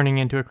turning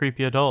into a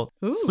creepy adult.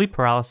 Ooh. Sleep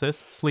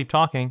paralysis, sleep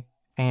talking,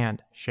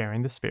 and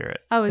sharing the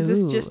spirit. Oh, is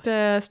this just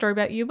a story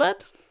about you, bud?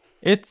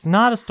 It's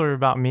not a story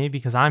about me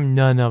because I'm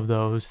none of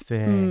those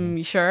things.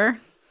 You sure?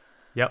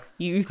 Yep.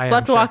 You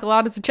slept walk a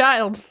lot as a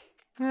child.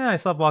 Yeah, I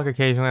slept walk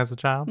occasionally as a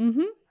child.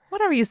 Mm-hmm.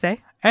 Whatever you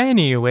say.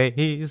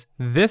 Anyways,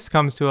 this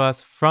comes to us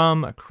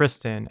from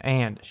Kristen,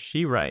 and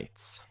she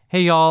writes,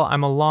 "Hey y'all,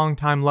 I'm a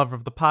longtime lover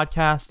of the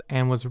podcast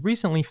and was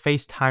recently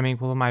FaceTiming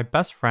with one of my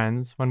best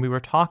friends when we were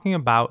talking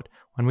about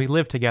when we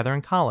lived together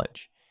in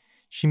college.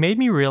 She made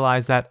me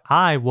realize that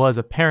I was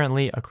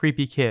apparently a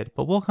creepy kid,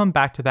 but we'll come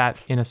back to that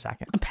in a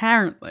second.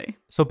 Apparently.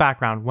 So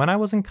background, when I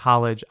was in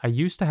college, I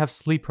used to have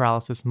sleep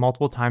paralysis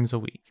multiple times a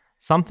week.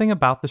 Something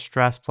about the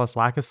stress plus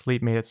lack of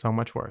sleep made it so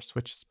much worse,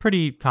 which is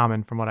pretty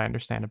common from what I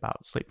understand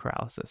about sleep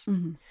paralysis.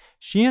 Mm-hmm.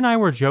 She and I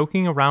were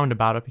joking around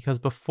about it because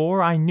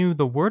before I knew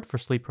the word for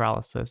sleep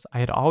paralysis,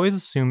 I had always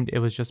assumed it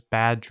was just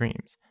bad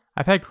dreams.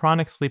 I've had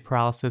chronic sleep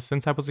paralysis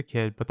since I was a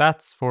kid, but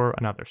that's for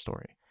another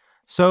story.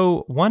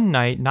 So one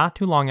night, not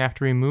too long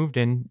after we moved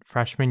in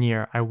freshman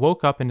year, I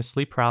woke up in a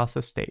sleep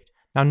paralysis state.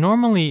 Now,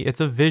 normally it's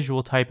a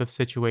visual type of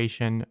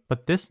situation,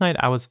 but this night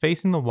I was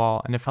facing the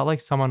wall and it felt like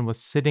someone was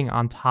sitting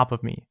on top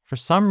of me. For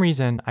some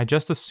reason, I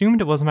just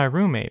assumed it was my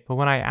roommate, but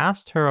when I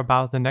asked her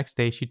about the next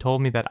day, she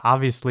told me that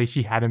obviously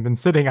she hadn't been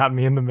sitting on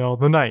me in the middle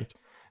of the night.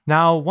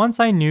 Now, once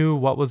I knew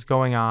what was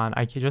going on,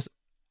 I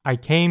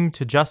came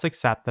to just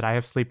accept that I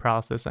have sleep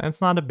paralysis, and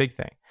it's not a big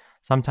thing.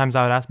 Sometimes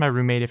I would ask my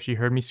roommate if she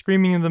heard me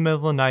screaming in the middle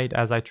of the night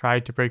as I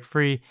tried to break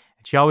free,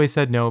 and she always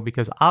said no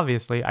because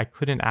obviously I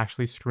couldn't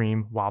actually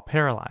scream while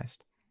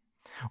paralyzed.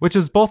 Which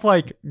is both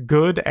like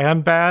good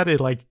and bad,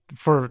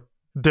 for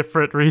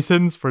different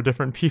reasons for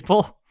different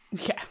people.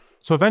 Yeah.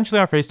 So eventually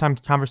our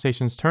FaceTime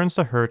conversations turns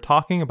to her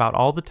talking about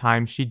all the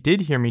time she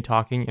did hear me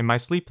talking in my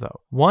sleep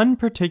though. One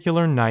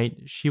particular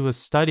night she was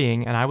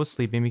studying and I was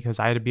sleeping because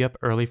I had to be up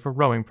early for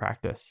rowing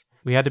practice.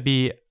 We had to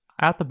be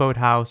at the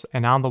boathouse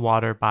and on the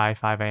water by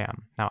 5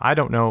 a.m. Now I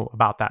don't know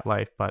about that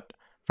life, but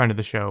friend of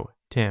the show,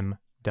 Tim,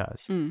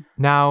 does.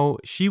 Now,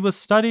 she was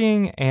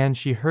studying and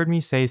she heard me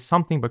say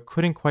something but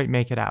couldn't quite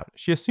make it out.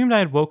 She assumed I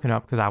had woken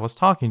up because I was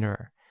talking to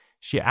her.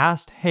 She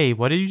asked, "Hey,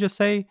 what did you just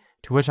say?"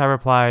 To which I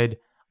replied,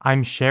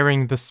 "I'm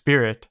sharing the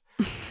spirit."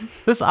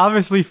 This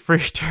obviously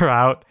freaked her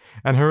out,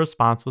 and her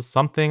response was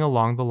something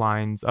along the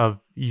lines of,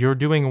 "You're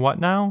doing what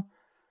now?"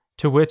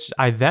 To which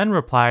I then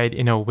replied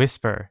in a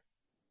whisper,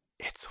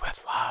 "It's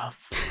with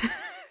love."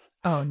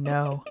 Oh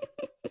no.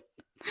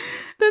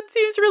 That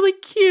seems really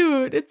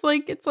cute. It's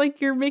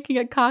like you're making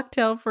a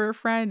cocktail for a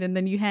friend and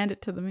then you hand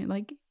it to them and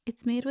like,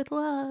 it's made with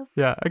love.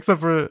 Yeah, except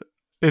for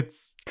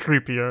it's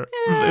creepier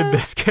in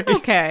this case.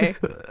 Okay.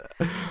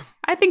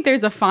 I think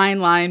there's a fine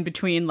line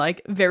between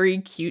like very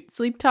cute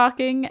sleep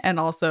talking and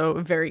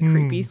also very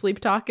creepy sleep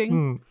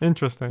talking.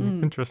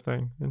 Interesting.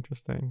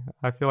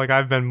 I feel like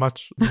I've been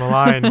much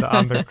maligned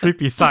on the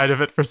creepy side of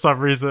it for some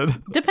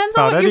reason. Depends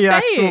on what you're saying.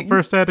 Without any actual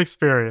first-hand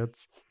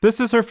experience. This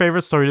is her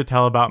favorite story to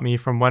tell about me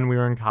from when we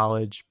were in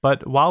college,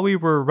 but while we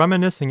were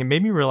reminiscing, it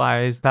made me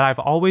realize that I've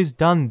always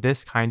done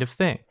this kind of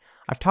thing.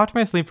 I've talked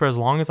my sleep for as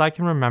long as I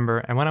can remember,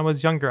 and when I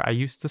was younger, I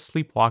used to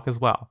sleepwalk as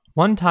well.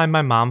 One time,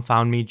 my mom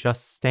found me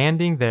just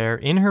standing there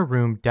in her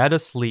room, dead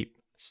asleep,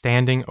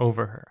 standing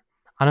over her.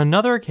 On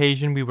another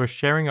occasion, we were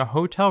sharing a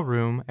hotel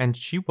room, and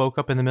she woke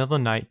up in the middle of the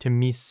night to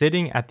me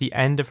sitting at the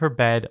end of her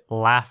bed,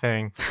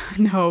 laughing.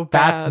 No,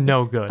 bad. That's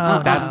no good.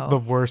 That's the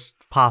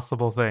worst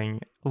possible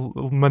thing.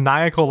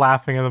 Maniacal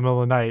laughing in the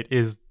middle of the night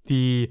is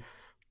the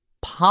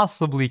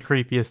possibly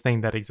creepiest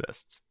thing that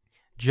exists.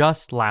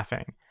 Just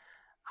laughing.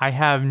 I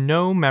have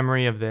no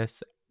memory of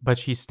this, but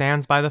she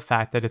stands by the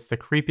fact that it's the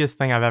creepiest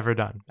thing I've ever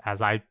done,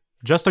 as I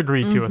just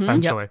agreed to,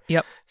 essentially.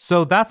 Yep.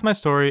 So that's my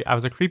story. I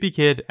was a creepy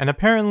kid, and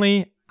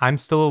apparently I'm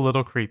still a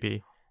little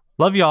creepy.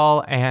 Love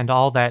y'all and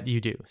all that you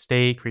do.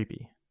 Stay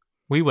creepy.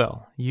 We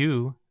will.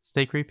 You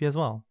stay creepy as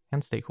well,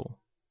 and stay cool.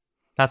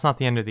 That's not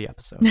the end of the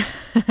episode.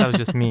 That was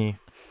just me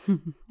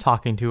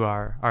talking to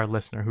our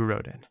listener who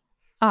wrote in.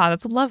 Ah,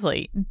 that's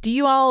lovely. Do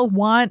you all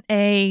want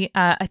a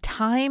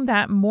time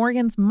that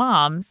Morgan's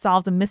mom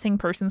solved a missing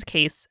persons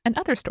case and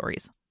other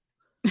stories?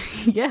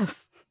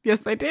 Yes,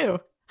 I do.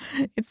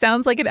 It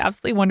sounds like an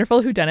absolutely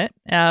whodunit,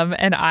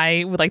 and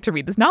I would like to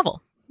read this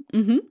novel.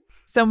 Mm-hmm.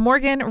 So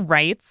Morgan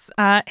writes,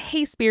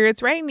 "Hey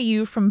spirits, writing to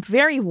you from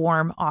very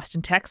warm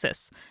Austin,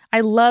 Texas.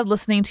 I love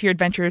listening to your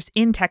adventures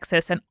in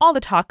Texas and all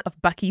the talk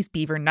of Bucky's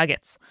Beaver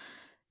Nuggets.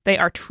 They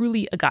are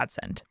truly a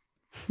godsend.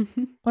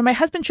 When my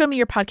husband showed me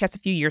your podcast a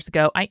few years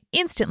ago, I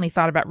instantly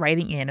thought about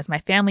writing in, as my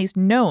family's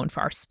known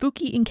for our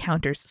spooky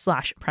encounters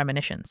 /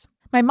 premonitions.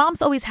 My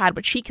mom's always had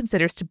what she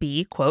considers to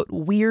be, quote,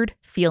 weird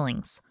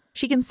feelings.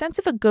 She can sense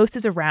if a ghost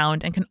is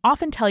around and can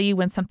often tell you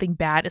when something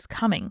bad is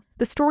coming.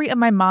 The story of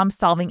my mom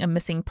solving a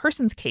missing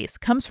persons case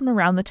comes from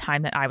around the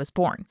time that I was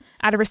born.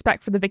 Out of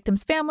respect for the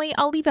victim's family,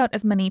 I'll leave out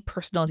as many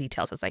personal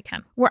details as I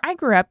can. Where I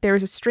grew up, there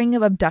was a string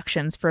of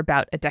abductions for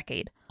about a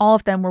decade. All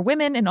of them were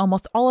women, and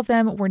almost all of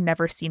them were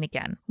never seen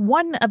again.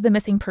 One of the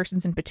missing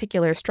persons in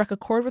particular struck a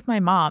chord with my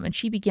mom, and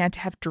she began to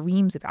have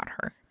dreams about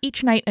her.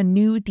 Each night, a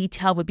new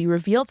detail would be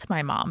revealed to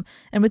my mom,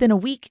 and within a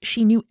week,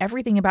 she knew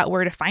everything about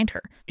where to find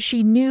her.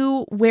 She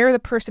knew where the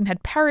person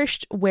had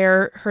perished,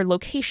 where her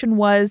location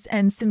was,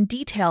 and some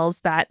details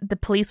that the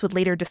police would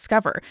later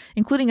discover,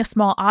 including a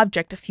small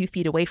object a few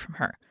feet away from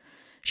her.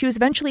 She was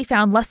eventually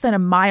found less than a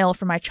mile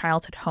from my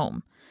childhood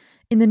home.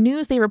 In the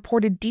news, they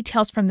reported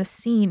details from the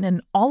scene,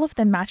 and all of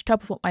them matched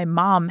up with what my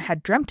mom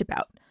had dreamt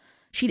about.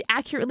 She'd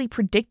accurately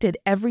predicted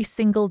every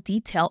single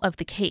detail of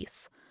the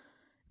case.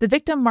 The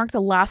victim marked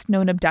the last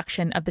known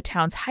abduction of the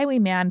town's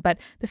highwayman, but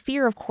the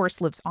fear, of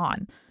course, lives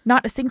on.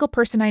 Not a single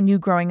person I knew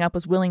growing up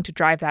was willing to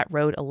drive that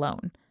road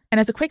alone. And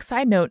as a quick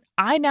side note,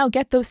 I now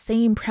get those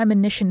same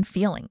premonition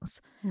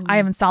feelings. I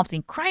haven't solved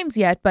any crimes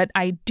yet, but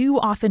I do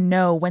often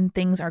know when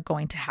things are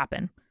going to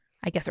happen.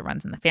 I guess it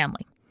runs in the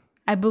family.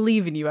 I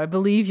believe in you. I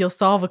believe you'll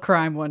solve a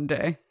crime one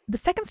day. The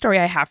second story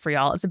I have for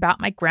y'all is about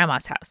my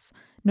grandma's house.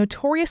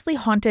 Notoriously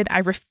haunted, I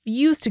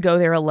refused to go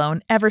there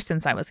alone ever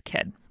since I was a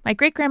kid. My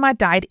great-grandma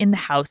died in the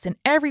house, and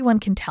everyone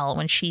can tell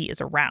when she is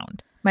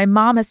around. My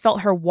mom has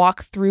felt her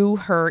walk through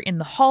her in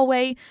the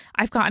hallway.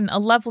 I've gotten a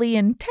lovely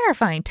and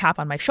terrifying tap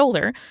on my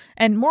shoulder,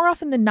 and more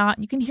often than not,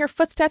 you can hear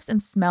footsteps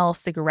and smell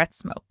cigarette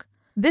smoke.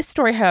 This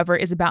story, however,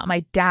 is about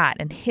my dad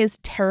and his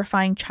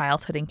terrifying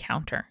childhood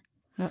encounter.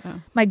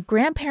 My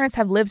grandparents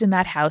have lived in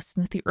that house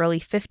since the early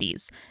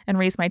 50s and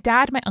raised my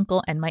dad, my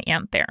uncle, and my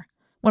aunt there.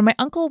 When my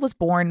uncle was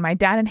born, my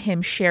dad and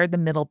him shared the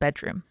middle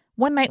bedroom.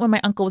 One night when my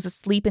uncle was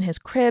asleep in his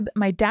crib,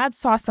 my dad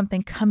saw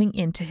something coming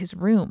into his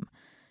room.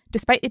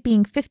 Despite it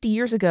being 50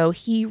 years ago,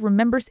 he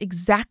remembers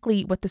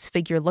exactly what this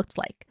figure looked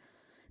like.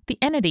 The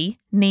entity,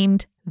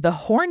 named the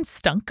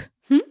Hornstunk,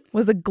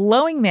 was a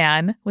glowing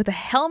man with a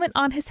helmet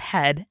on his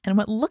head and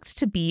what looked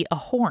to be a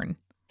horn.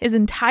 His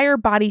entire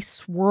body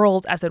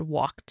swirled as it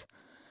walked.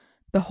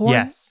 The horn...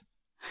 Yes.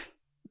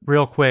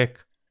 Real quick.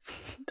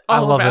 I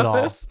love it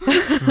all. This.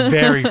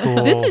 Very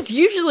cool. This is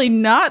usually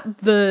not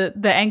the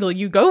angle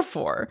you go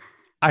for.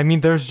 I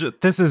mean,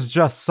 this is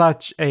just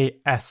such a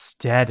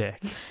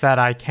aesthetic that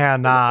I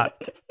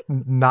cannot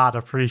not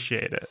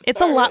appreciate it.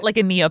 It's a lot like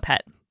a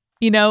Neopet.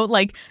 You know,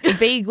 like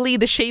vaguely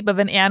the shape of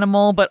an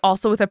animal, but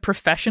also with a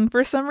profession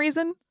for some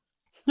reason.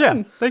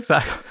 Yeah,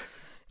 exactly.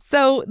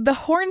 So the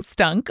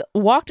Hornstunk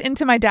walked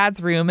into my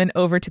dad's room and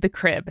over to the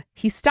crib.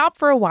 He stopped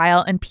for a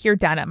while and peered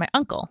down at my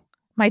uncle.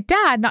 My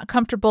dad, not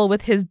comfortable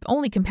with his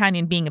only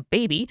companion being a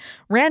baby,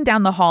 ran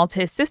down the hall to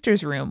his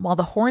sister's room while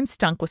the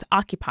Hornstunk was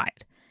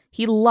occupied.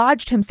 He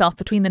lodged himself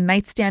between the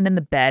nightstand and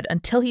the bed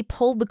until he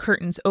pulled the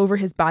curtains over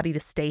his body to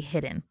stay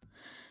hidden.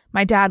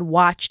 My dad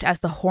watched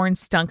as the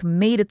Hornstunk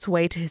made its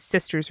way to his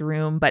sister's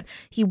room, but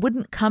he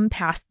wouldn't come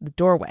past the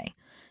doorway.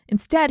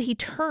 Instead, he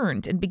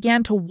turned and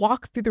began to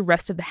walk through the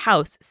rest of the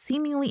house,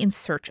 seemingly in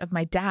search of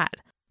my dad.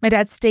 My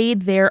dad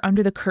stayed there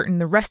under the curtain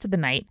the rest of the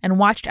night and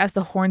watched as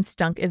the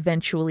Hornstunk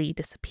eventually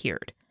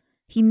disappeared.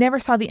 He never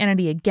saw the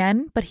entity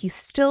again, but he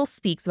still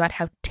speaks about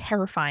how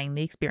terrifying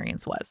the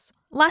experience was.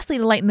 Lastly,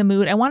 to lighten the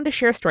mood, I wanted to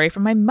share a story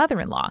from my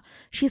mother-in-law.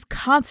 She's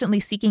constantly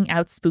seeking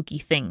out spooky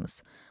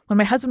things. When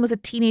my husband was a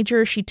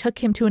teenager, she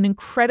took him to an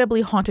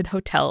incredibly haunted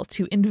hotel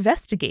to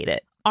investigate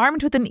it.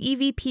 Armed with an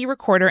EVP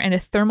recorder and a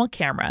thermal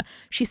camera,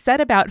 she set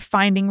about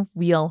finding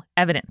real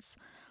evidence.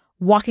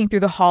 Walking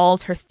through the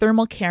halls, her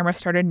thermal camera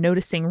started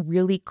noticing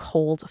really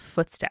cold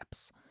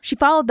footsteps. She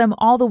followed them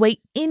all the way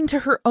into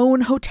her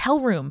own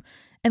hotel room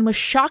and was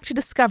shocked to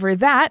discover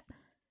that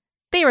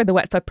they were the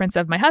wet footprints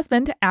of my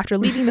husband after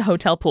leaving the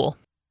hotel pool.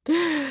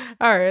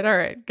 All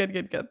right.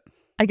 Good.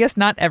 I guess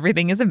not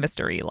everything is a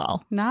mystery,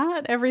 lol.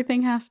 Not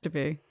everything has to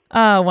be.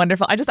 Oh,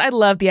 wonderful. I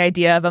love the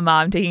idea of a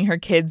mom taking her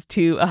kids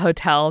to a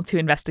hotel to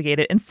investigate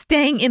it and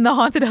staying in the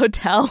haunted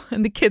hotel.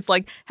 And the kid's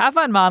like, have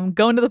fun, mom,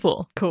 go into the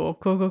pool. Cool.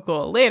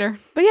 Later.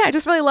 But yeah, I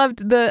just really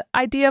loved the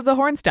idea of the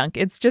Hornstunk.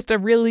 It's just a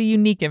really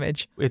unique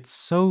image. It's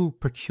so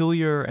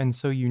peculiar and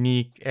so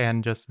unique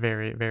and just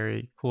very,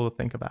 very cool to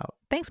think about.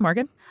 Thanks,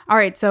 Morgan. All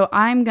right, so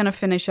I'm going to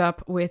finish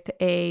up with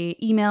an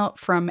email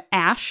from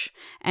Ash,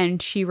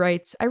 and she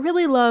writes, I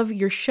really love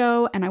your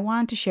show, and I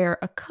wanted to share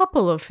a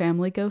couple of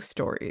family ghost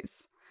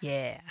stories.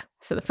 Yeah.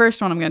 So the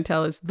first one I'm going to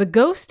tell is The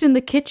Ghost in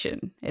the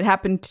Kitchen. It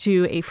happened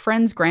to a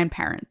friend's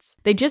grandparents.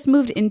 They just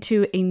moved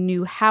into a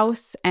new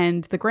house,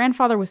 and the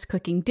grandfather was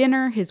cooking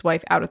dinner, his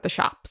wife out at the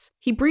shops.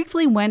 He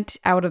briefly went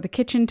out of the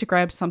kitchen to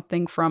grab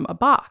something from a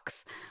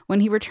box. When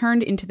he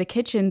returned into the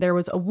kitchen, there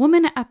was a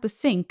woman at the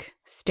sink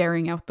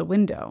staring out the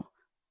window.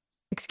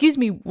 Excuse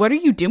me, what are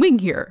you doing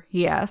here?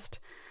 He asked.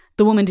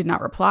 The woman did not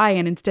reply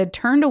and instead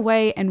turned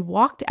away and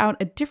walked out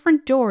a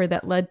different door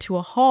that led to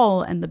a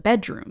hall and the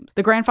bedrooms.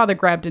 The grandfather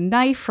grabbed a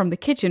knife from the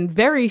kitchen,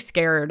 very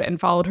scared, and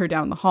followed her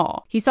down the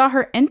hall. He saw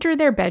her enter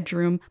their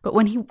bedroom, but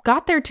when he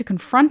got there to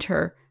confront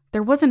her,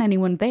 there wasn't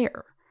anyone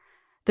there.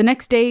 The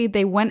next day,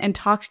 they went and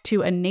talked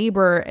to a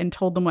neighbor and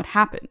told them what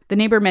happened. The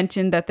neighbor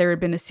mentioned that there had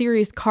been a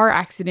serious car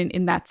accident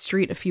in that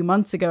street a few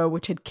months ago,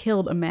 which had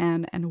killed a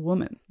man and a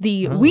woman.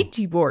 The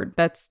Ouija board,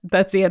 that's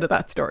the end of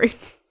that story.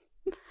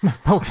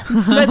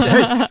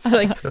 That's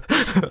like,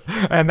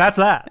 and that's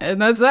that.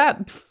 And that's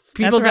that.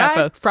 People That's a wrap,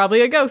 die, folks.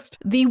 probably a ghost.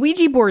 The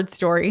Ouija board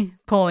story,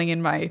 pulling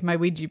in my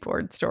Ouija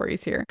board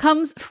stories here,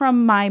 comes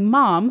from my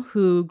mom,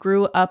 who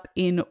grew up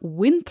in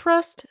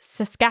Winthrust,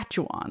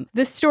 Saskatchewan.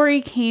 This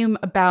story came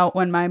about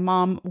when my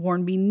mom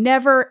warned me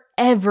never,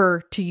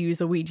 ever to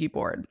use a Ouija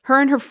board. Her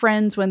and her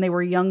friends, when they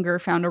were younger,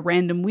 found a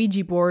random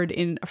Ouija board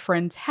in a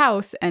friend's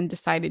house and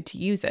decided to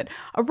use it.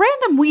 A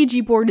random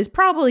Ouija board is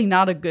probably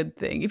not a good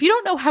thing. If you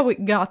don't know how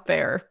it got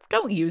there,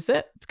 don't use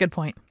it. It's a good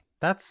point.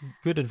 That's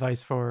good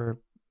advice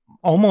for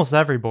almost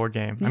every board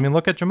game. I mean,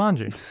 look at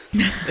Jumanji.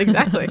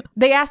 Exactly.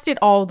 They asked it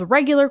all the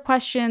regular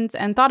questions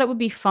and thought it would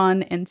be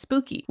fun and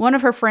spooky. One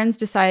of her friends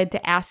decided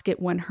to ask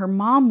it when her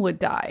mom would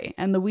die,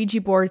 and the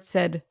Ouija board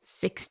said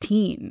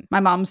 16.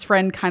 My mom's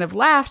friend kind of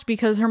laughed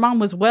because her mom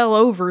was well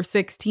over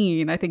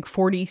 16, I think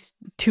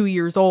 42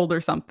 years old or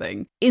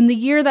something. In the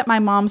year that my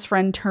mom's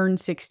friend turned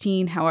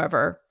 16,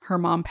 however, her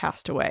mom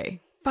passed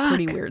away. Fuck.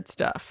 Pretty weird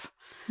stuff.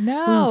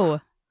 No.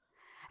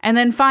 And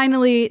then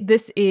finally,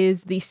 this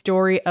is the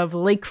story of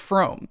Lake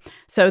Frome.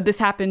 So this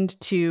happened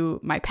to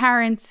my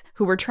parents,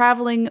 who were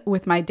traveling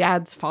with my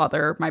dad's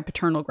father, my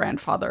paternal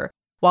grandfather,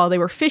 while they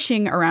were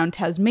fishing around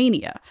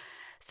Tasmania.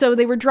 So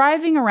they were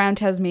driving around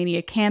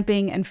Tasmania,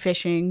 camping and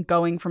fishing,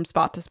 going from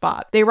spot to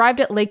spot. They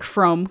arrived at Lake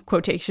Frome,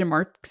 quotation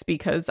marks,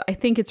 because I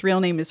think its real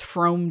name is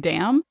Frome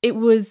Dam. It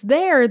was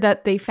there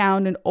that they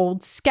found an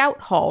old scout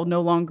hall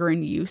no longer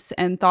in use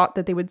and thought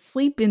that they would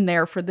sleep in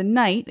there for the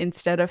night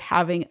instead of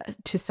having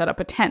to set up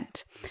a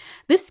tent.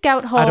 This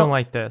scout hall... I don't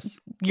like this.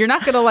 You're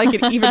not going to like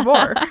it even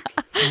more.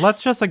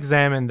 Let's just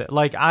examine that.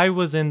 Like, I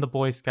was in the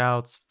Boy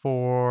Scouts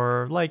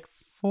for like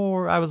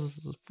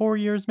 4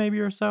 years maybe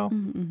or so.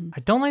 Mm-hmm. I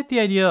don't like the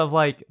idea of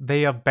like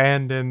they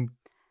abandoned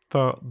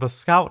the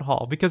scout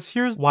hall, because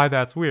here's why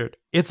that's weird.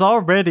 It's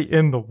already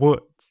in the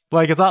woods.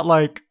 Like, it's not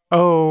like,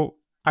 oh,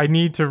 we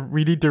need to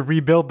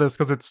rebuild this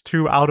because it's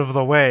too out of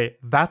the way.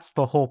 That's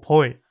the whole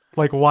point.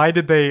 Like, why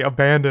did they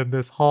abandon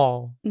this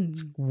hall?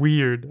 It's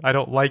weird. I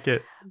don't like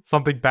it.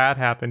 Something bad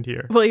happened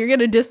here. Well, you're going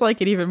to dislike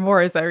it even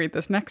more as I read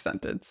this next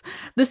sentence.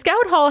 The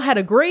scout hall had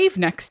a grave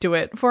next to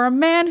it for a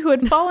man who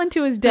had fallen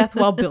to his death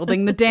while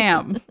building the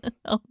dam.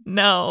 Oh,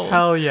 no.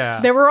 Hell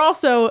yeah. There were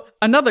also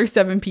another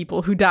 7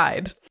 people who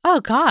died. Oh,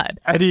 God.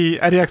 Any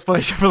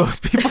explanation for those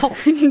people?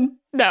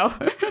 No.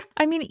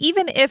 I mean,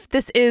 even if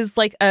this is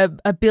like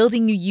a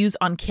building you use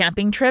on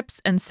camping trips,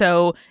 and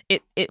so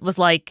it was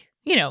like,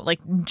 you know, like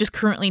just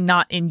currently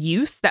not in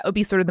use, that would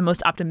be sort of the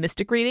most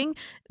optimistic reading.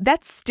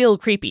 That's still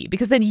creepy,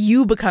 because then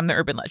you become the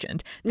urban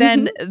legend.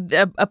 Then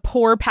a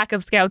poor pack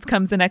of scouts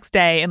comes the next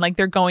day and like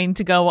they're going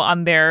to go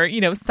on their,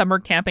 you know, summer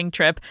camping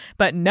trip.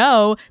 But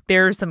no,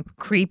 there's some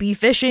creepy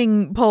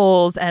fishing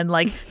poles and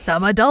like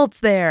some adults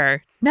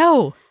there.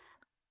 No.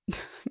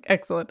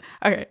 Excellent.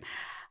 Okay.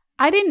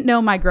 I didn't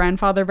know my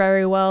grandfather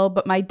very well,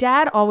 but my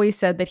dad always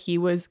said that he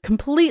was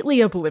completely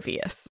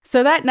oblivious.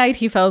 So that night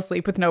he fell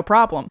asleep with no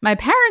problem. My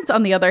parents,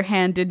 on the other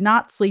hand, did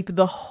not sleep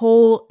the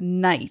whole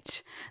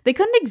night. They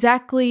couldn't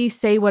exactly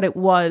say what it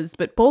was,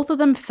 but both of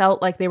them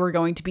felt like they were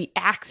going to be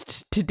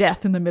axed to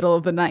death in the middle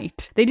of the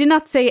night. They did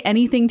not say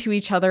anything to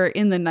each other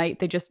in the night.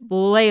 They just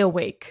lay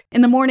awake.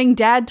 In the morning,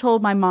 Dad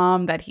told my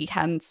mom that he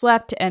hadn't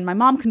slept, and my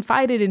mom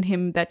confided in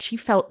him that she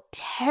felt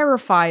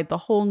terrified the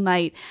whole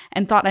night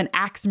and thought an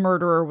axe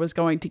murderer was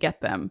going to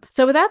get them.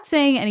 So without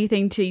saying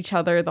anything to each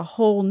other the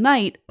whole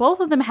night, both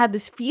of them had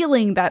this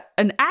feeling that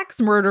an axe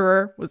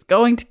murderer was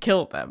going to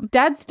kill them.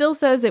 Dad still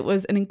says it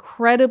was an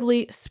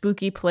incredibly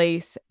spooky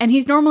place, and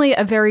he's normally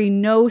a very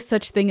no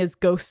such thing as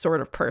ghost sort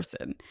of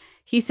person.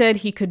 He said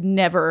he could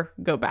never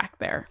go back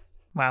there.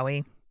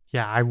 Wowie.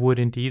 Yeah, I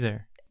wouldn't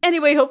either.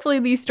 Anyway, hopefully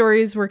these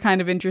stories were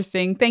kind of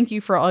interesting. Thank you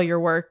for all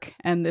your work.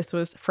 And this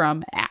was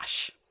from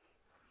Ash.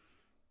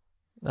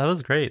 That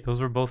was great.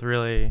 Those were both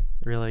really,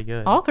 really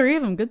good. All 3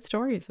 of them, good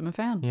stories. I'm a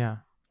fan. Yeah.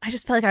 I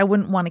just feel like I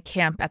wouldn't want to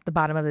camp at the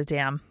bottom of the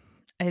dam.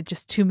 I had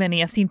just too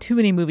many. I've seen too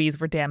many movies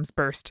where dams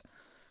burst.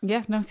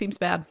 Yeah, no, seems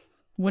bad.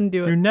 Wouldn't do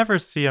You it. never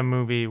see a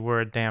movie where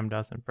a dam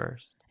doesn't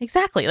burst.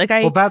 Exactly. Like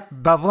Well,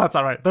 that's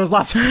all right. There's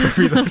lots of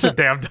movies in which a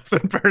dam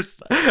doesn't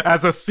burst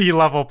as a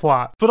sea-level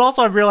plot. But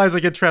also, I'm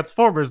realizing in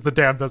Transformers, the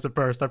dam doesn't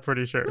burst, I'm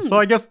pretty sure. So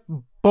I guess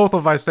both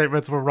of my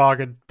statements were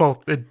wrong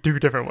in 2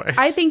 different ways.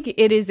 I think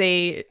it is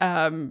a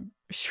not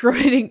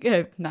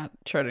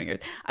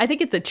Schrodinger. I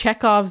think it's a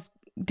Chekhov's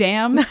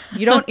dam.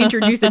 You don't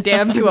introduce a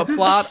dam to a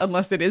plot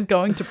unless it is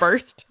going to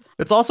burst.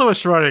 It's also a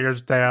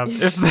Schrodinger's dam.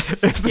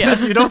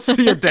 If you don't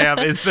see a dam,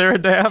 is there a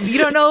dam? You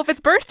don't know if it's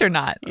burst or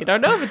not. You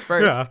don't know if it's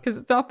burst because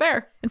it's not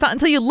there. It's not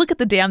until you look at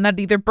the dam that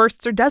it either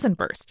bursts or doesn't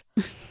burst.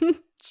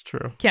 It's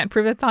true. Can't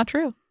prove it's not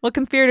true. Well,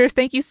 conspirators,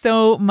 thank you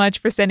so much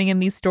for sending in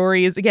these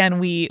stories. Again,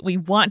 we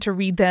want to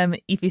read them.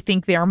 If you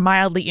think they are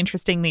mildly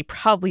interesting, they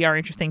probably are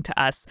interesting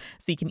to us.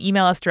 So you can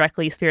email us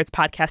directly,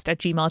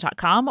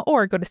 spiritspodcast@gmail.com,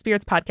 or go to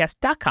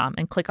spiritspodcast.com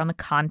and click on the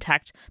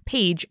contact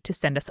page to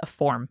send us a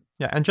form.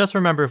 Yeah, and just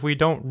remember, if we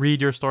don't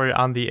read your story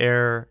on the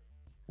air,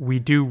 we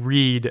do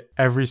read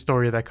every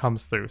story that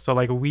comes through. So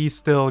like we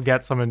still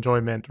get some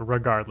enjoyment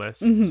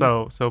regardless.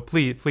 So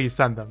please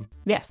send them.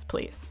 Yes,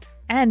 please.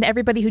 And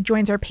everybody who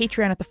joins our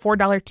Patreon at the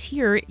 $4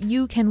 tier,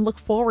 you can look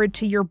forward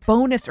to your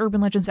bonus Urban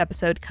Legends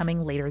episode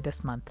coming later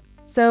this month.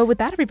 So with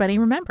that, everybody,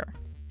 remember,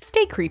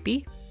 stay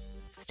creepy.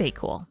 Stay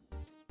cool.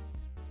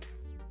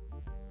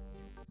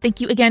 Thank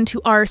you again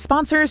to our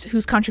sponsors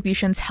whose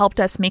contributions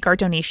helped us make our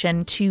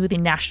donation to the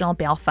National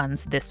Bail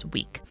Funds this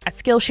week. At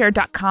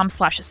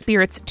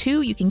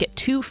Skillshare.com/spirits2, you can get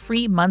 2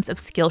 free months of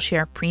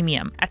Skillshare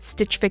Premium. At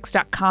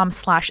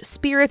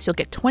StitchFix.com/spirits, you'll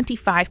get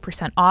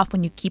 25% off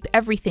when you keep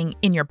everything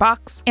in your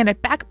box. And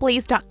at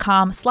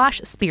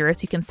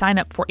Backblaze.com/spirits, you can sign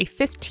up for a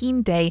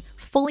 15-day,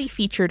 fully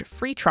featured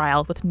free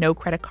trial with no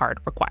credit card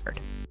required.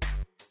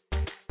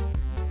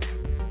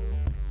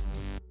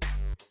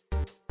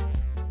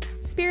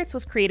 Spirits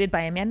was created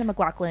by Amanda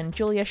McLaughlin,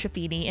 Julia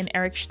Shafini, and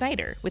Eric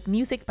Schneider, with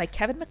music by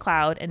Kevin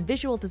MacLeod and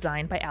visual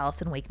design by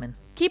Allison Wakeman.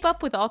 Keep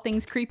up with all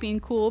things creepy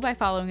and cool by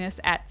following us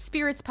at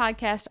Spirits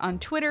Podcast on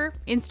Twitter,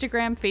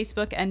 Instagram,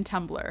 Facebook, and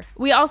Tumblr.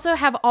 We also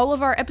have all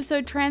of our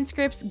episode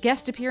transcripts,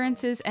 guest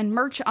appearances, and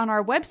merch on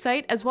our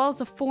website, as well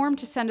as a form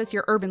to send us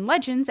your urban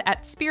legends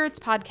at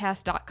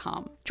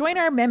spiritspodcast.com. Join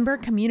our member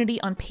community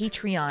on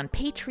Patreon,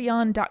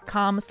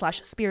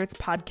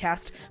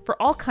 patreon.com/spiritspodcast, for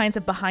all kinds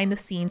of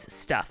behind-the-scenes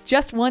stuff.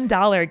 Just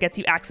 $1 gets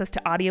you access to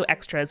audio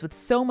extras with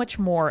so much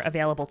more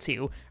available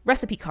too.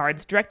 Recipe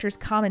cards, director's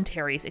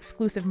commentaries,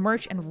 exclusive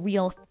merch, and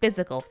real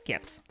physical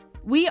gifts.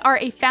 We are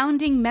a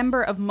founding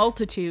member of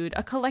Multitude,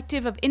 a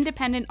collective of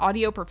independent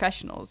audio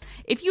professionals.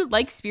 If you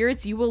like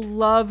Spirits, you will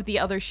love the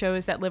other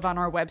shows that live on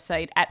our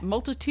website at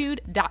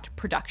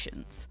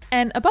multitude.productions.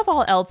 And above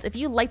all else, if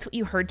you liked what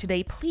you heard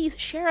today, please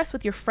share us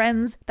with your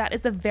friends. That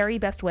is the very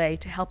best way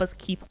to help us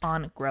keep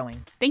on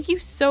growing. Thank you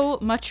so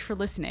much for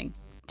listening.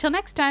 Till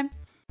next time.